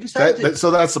so, you decided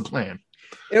so that's the plan.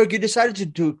 Eric, you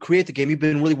decided to create the game. You've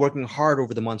been really working hard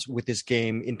over the months with this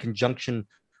game in conjunction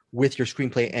with your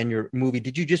screenplay and your movie.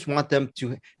 Did you just want them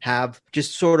to have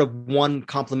just sort of one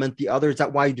complement the other? Is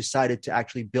that why you decided to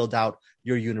actually build out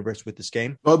your universe with this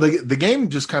game? Well, the game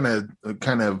just kind of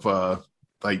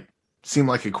seemed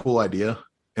like a cool idea,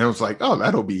 and I was like, oh,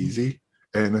 that'll be easy.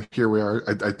 And here we are.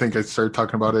 I think I started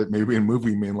talking about it maybe in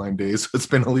movie mainline days. It's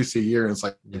been at least a year, and it's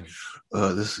like,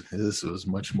 this was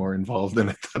much more involved than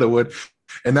I thought it would.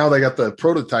 And now they got the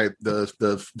prototype, the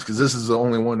because this is the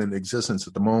only one in existence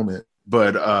at the moment.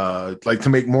 But to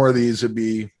make more of these would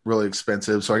be really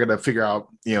expensive. So I got to figure out,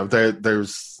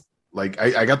 there's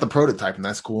I got the prototype, and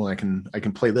that's cool. And I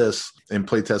can play this and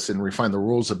play test it and refine the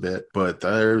rules a bit, but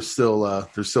there's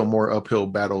still more uphill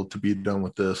battle to be done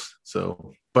with this.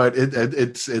 So, but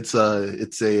it's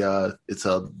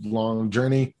a long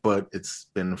journey, but it's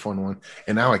been a fun one.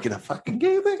 And now I get a fucking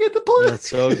game I get to play.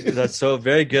 That's so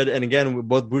very good. And again,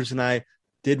 both Bruce and I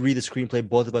did read the screenplay.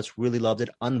 Both of us really loved it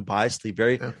unbiasedly.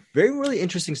 Very really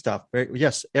interesting stuff.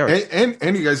 Yes, Eric.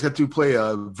 And you guys got to play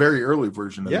a very early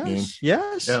version of the game.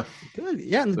 Yes. Yeah. Good.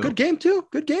 Yeah, and good game too.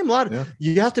 Good game.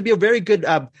 You have to be a very good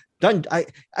I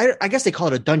guess they call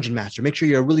it a dungeon master. Make sure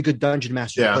you're a really good dungeon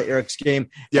master to play Eric's game.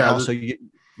 Yeah. And also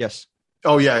yes.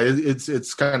 Oh yeah,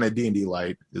 it's kind of D&D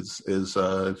light. Is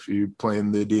if you're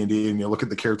playing the D&D and you look at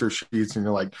the character sheets and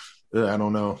you're like, I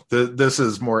don't know. This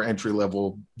is more entry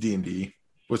level D&D.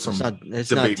 With some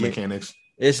debate mechanics.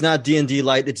 It's not D&D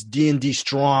light. It's D&D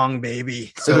strong,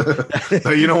 baby. So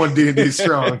you don't want D&D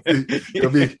strong.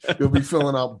 You'll be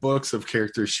filling out books of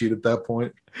character sheet at that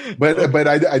point. But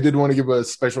I did want to give a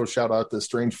special shout out to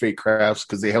Strange Fate Crafts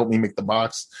because they helped me make the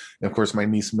box. And of course, my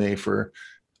niece May for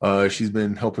she's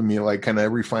been helping me kind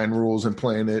of refine rules and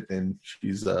playing it, and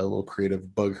she's a little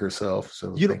creative bug herself.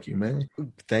 So thank you, May.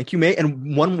 Thank you, May.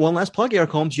 And one last plug, Eric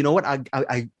Holmes. You know what?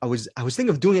 I was thinking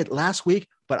of doing it last week,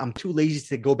 but I'm too lazy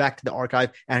to go back to the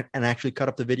archive and actually cut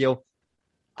up the video.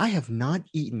 I have not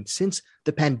eaten since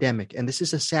the pandemic, and this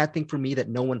is a sad thing for me that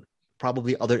no one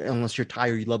probably unless you're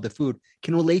tired, you love the food,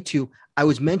 can relate to. I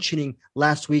was mentioning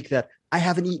last week that I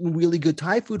haven't eaten really good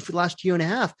Thai food for the last year and a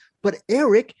half. But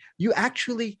Eric, you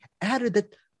actually added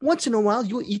that once in a while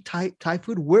you'll eat Thai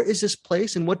food. Where is this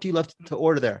place, and what do you love to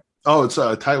order there? Oh, it's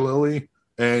Thai Lily,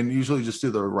 and usually just do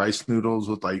the rice noodles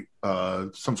with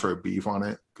some sort of beef on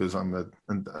it because I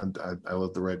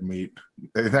love the red meat.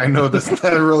 I know that's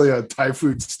not really a Thai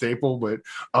food staple, but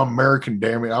I'm American,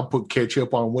 damn it. I'll put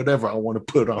ketchup on whatever I want to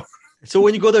put on. So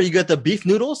when you go there, you get the beef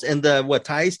noodles and the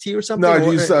Thai tea or something? No,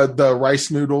 I use the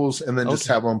rice noodles and then just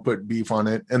have them put beef on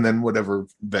it and then whatever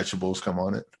vegetables come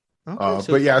on it.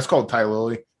 Okay, but yeah, it's called Thai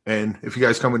Lily. And if you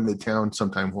guys come into town,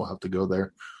 sometime we'll have to go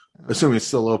there. Assuming it's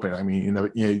still open. I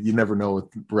mean, you never know with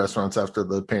restaurants after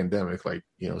the pandemic. Like,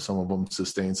 some of them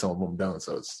sustain, some of them don't.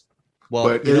 So it's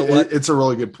it's a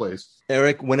really good place.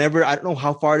 Eric, whenever, I don't know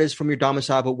how far it is from your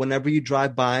domicile, but whenever you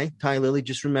drive by Thai Lily,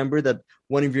 just remember that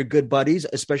one of your good buddies,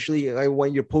 especially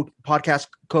when your podcast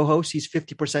co-host, he's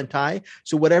 50% Thai.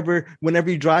 So whenever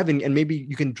you drive and maybe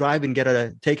you can drive and get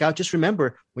a takeout, just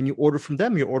remember when you order from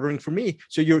them, you're ordering from me.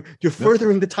 So you're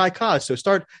furthering the Thai cause. So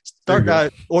start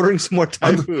ordering some more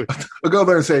Thai food. I'll go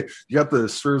there and say, you got the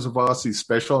Srirzavasi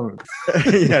special?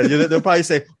 Yeah, they'll probably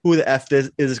say, who the F is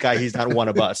this guy? He's not one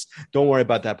of us. Don't worry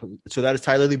about that. So that is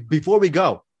Thai Lily. Before we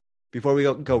go,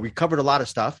 we covered a lot of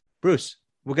stuff. Bruce,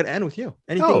 we're going to end with you.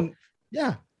 Anything?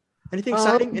 Yeah. Anything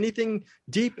exciting? Anything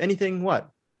deep? Anything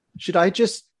what? Should I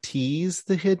just tease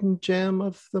the hidden gem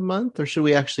of the month, or should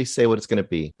we actually say what it's going to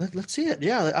be? Let's see it.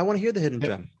 Yeah, I want to hear the hidden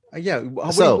gem.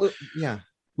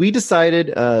 We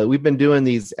decided we've been doing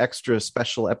these extra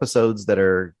special episodes that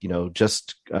are,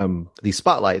 just these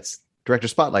spotlights, director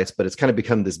spotlights, but it's kind of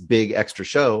become this big extra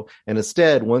show. And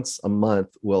instead, once a month,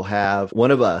 we'll have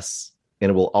one of us, and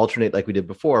it will alternate like we did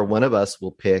before. One of us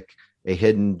will pick a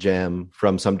hidden gem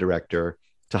from some director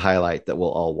to highlight that we'll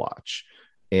all watch.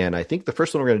 And I think the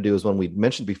first one we're going to do is one we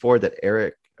mentioned before that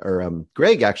Eric or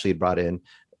Greg actually had brought in,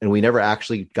 and we never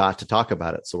actually got to talk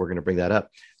about it. So we're going to bring that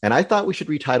up. And I thought we should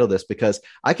retitle this because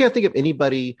I can't think of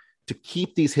anybody to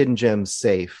keep these hidden gems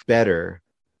safe better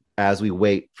as we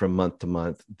wait from month to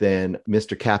month than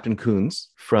Mr. Captain Kranz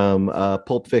from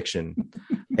Pulp Fiction.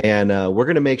 And we're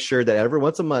going to make sure that every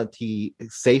once a month he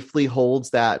safely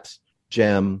holds that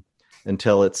gem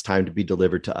until it's time to be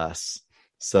delivered to us.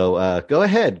 So go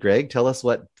ahead, Greg. Tell us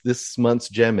what this month's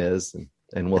gem is,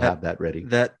 and we'll have that ready.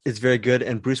 That is very good.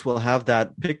 And Bruce will have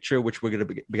that picture, which we're going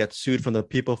to get sued from the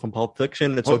people from Pulp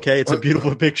Fiction. It's okay. It's a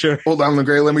beautiful picture. Hold on,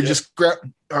 LeGray. Let me just grab.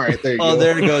 All right, there you go. Oh,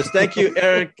 there it goes. Thank you,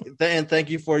 Eric. And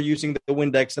thank you for using the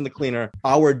Windex and the cleaner.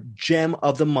 Our gem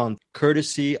of the month,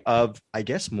 courtesy of, I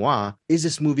guess, moi, is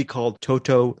this movie called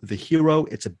Toto the Hero.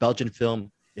 It's a Belgian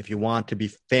film. If you want to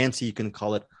be fancy, you can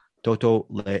call it Toto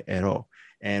le Hero.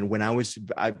 And when we're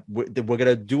going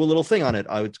to do a little thing on it.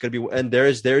 It's going to be, and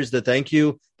there's the thank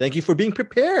you for being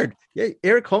prepared. Yeah,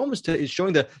 Eric Holmes is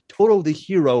showing the Toto the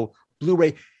Hero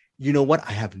Blu-ray. You know what?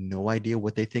 I have no idea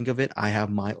what they think of it. I have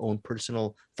my own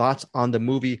personal thoughts on the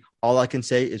movie. All I can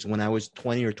say is when I was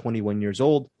 20 or 21 years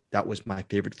old, that was my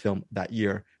favorite film that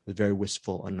year. It was very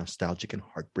wistful and nostalgic and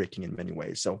heartbreaking in many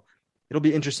ways. So it'll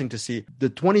be interesting to see the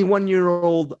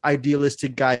 21-year-old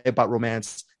idealistic guy about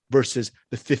romance versus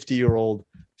the 50-year-old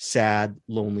sad,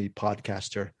 lonely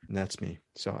podcaster. And that's me.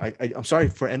 So I'm sorry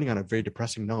for ending on a very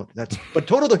depressing note. But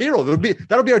Toto the Hero,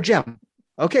 that'll be our gem.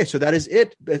 Okay, so that is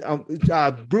it.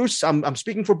 Bruce, I'm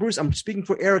speaking for Bruce. I'm speaking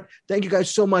for Eric. Thank you guys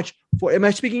so much. Am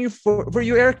I speaking for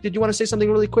you, Eric? Did you want to say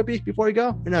something really quippy before we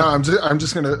go? No, I'm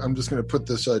just gonna put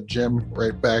this gem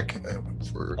right back.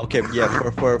 For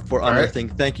another thing.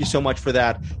 Thank you so much for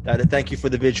that. Thank you for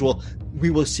the visual. We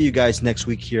will see you guys next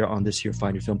week here on this here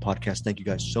Find Your Film podcast. Thank you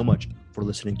guys so much for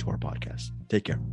listening to our podcast. Take care.